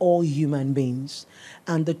 We are all human beings.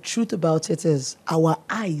 And the truth about it is our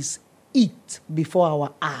eyes eat before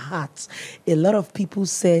our hearts. A lot of people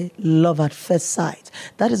say love at first sight.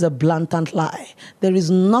 That is a blatant lie. There is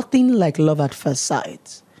nothing like love at first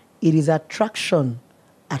sight. It is attraction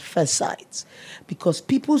at first sight. Because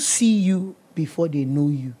people see you before they know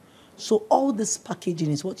you. So all this packaging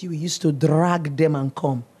is what you used to drag them and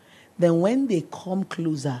come. Then when they come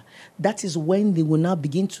closer, that is when they will now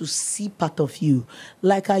begin to see part of you.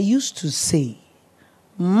 Like I used to say,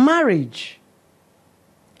 marriage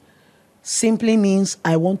simply means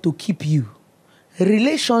I want to keep you.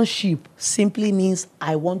 Relationship simply means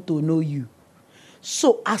I want to know you.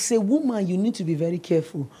 So as a woman, you need to be very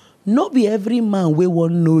careful. Not be every man will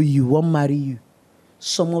want know you, won't marry you.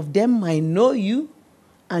 Some of them might know you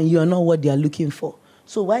and you are not what they are looking for.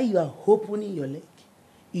 So while you are opening your leg,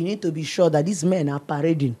 you need to be sure that these men are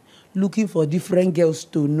parading, looking for different girls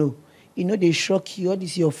to know. You know, they shock you. All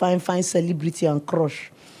this your fine celebrity and crush.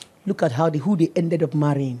 Look at who they ended up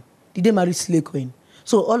marrying. Did they marry Slay Queen?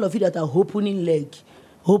 So all of you that are opening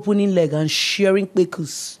leg and sharing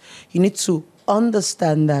pickles, you need to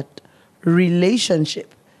understand that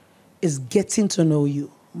relationship is getting to know you.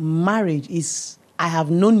 Marriage is, I have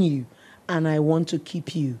known you and I want to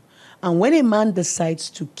keep you. And when a man decides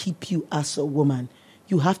to keep you as a woman,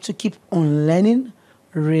 you have to keep unlearning,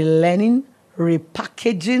 relearning,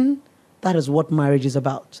 repackaging. That is what marriage is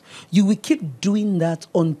about. You will keep doing that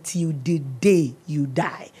until the day you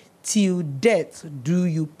die. Till death do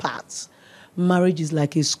you part. Marriage is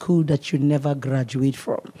like a school that you never graduate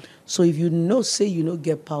from. So if you know, say you don't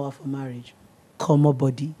get power for marriage, come on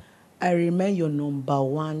body. I remain your number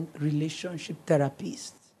one relationship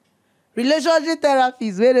therapist. Relationship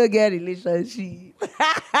therapist, we don't get relationship.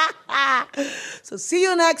 So see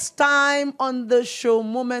you next time on the show,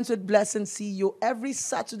 Moments with BlessingCEO, every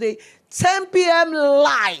Saturday, 10 p.m.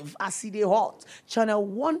 live. I see the hot. Channel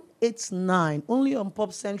 189, only on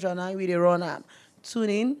Popcentral 9 with the run. Tune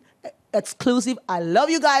in, exclusive. I love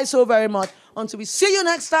you guys so very much. Until we see you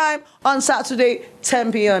next time on Saturday,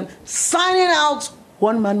 10 p.m. Signing out,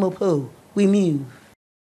 one man mopo. We move.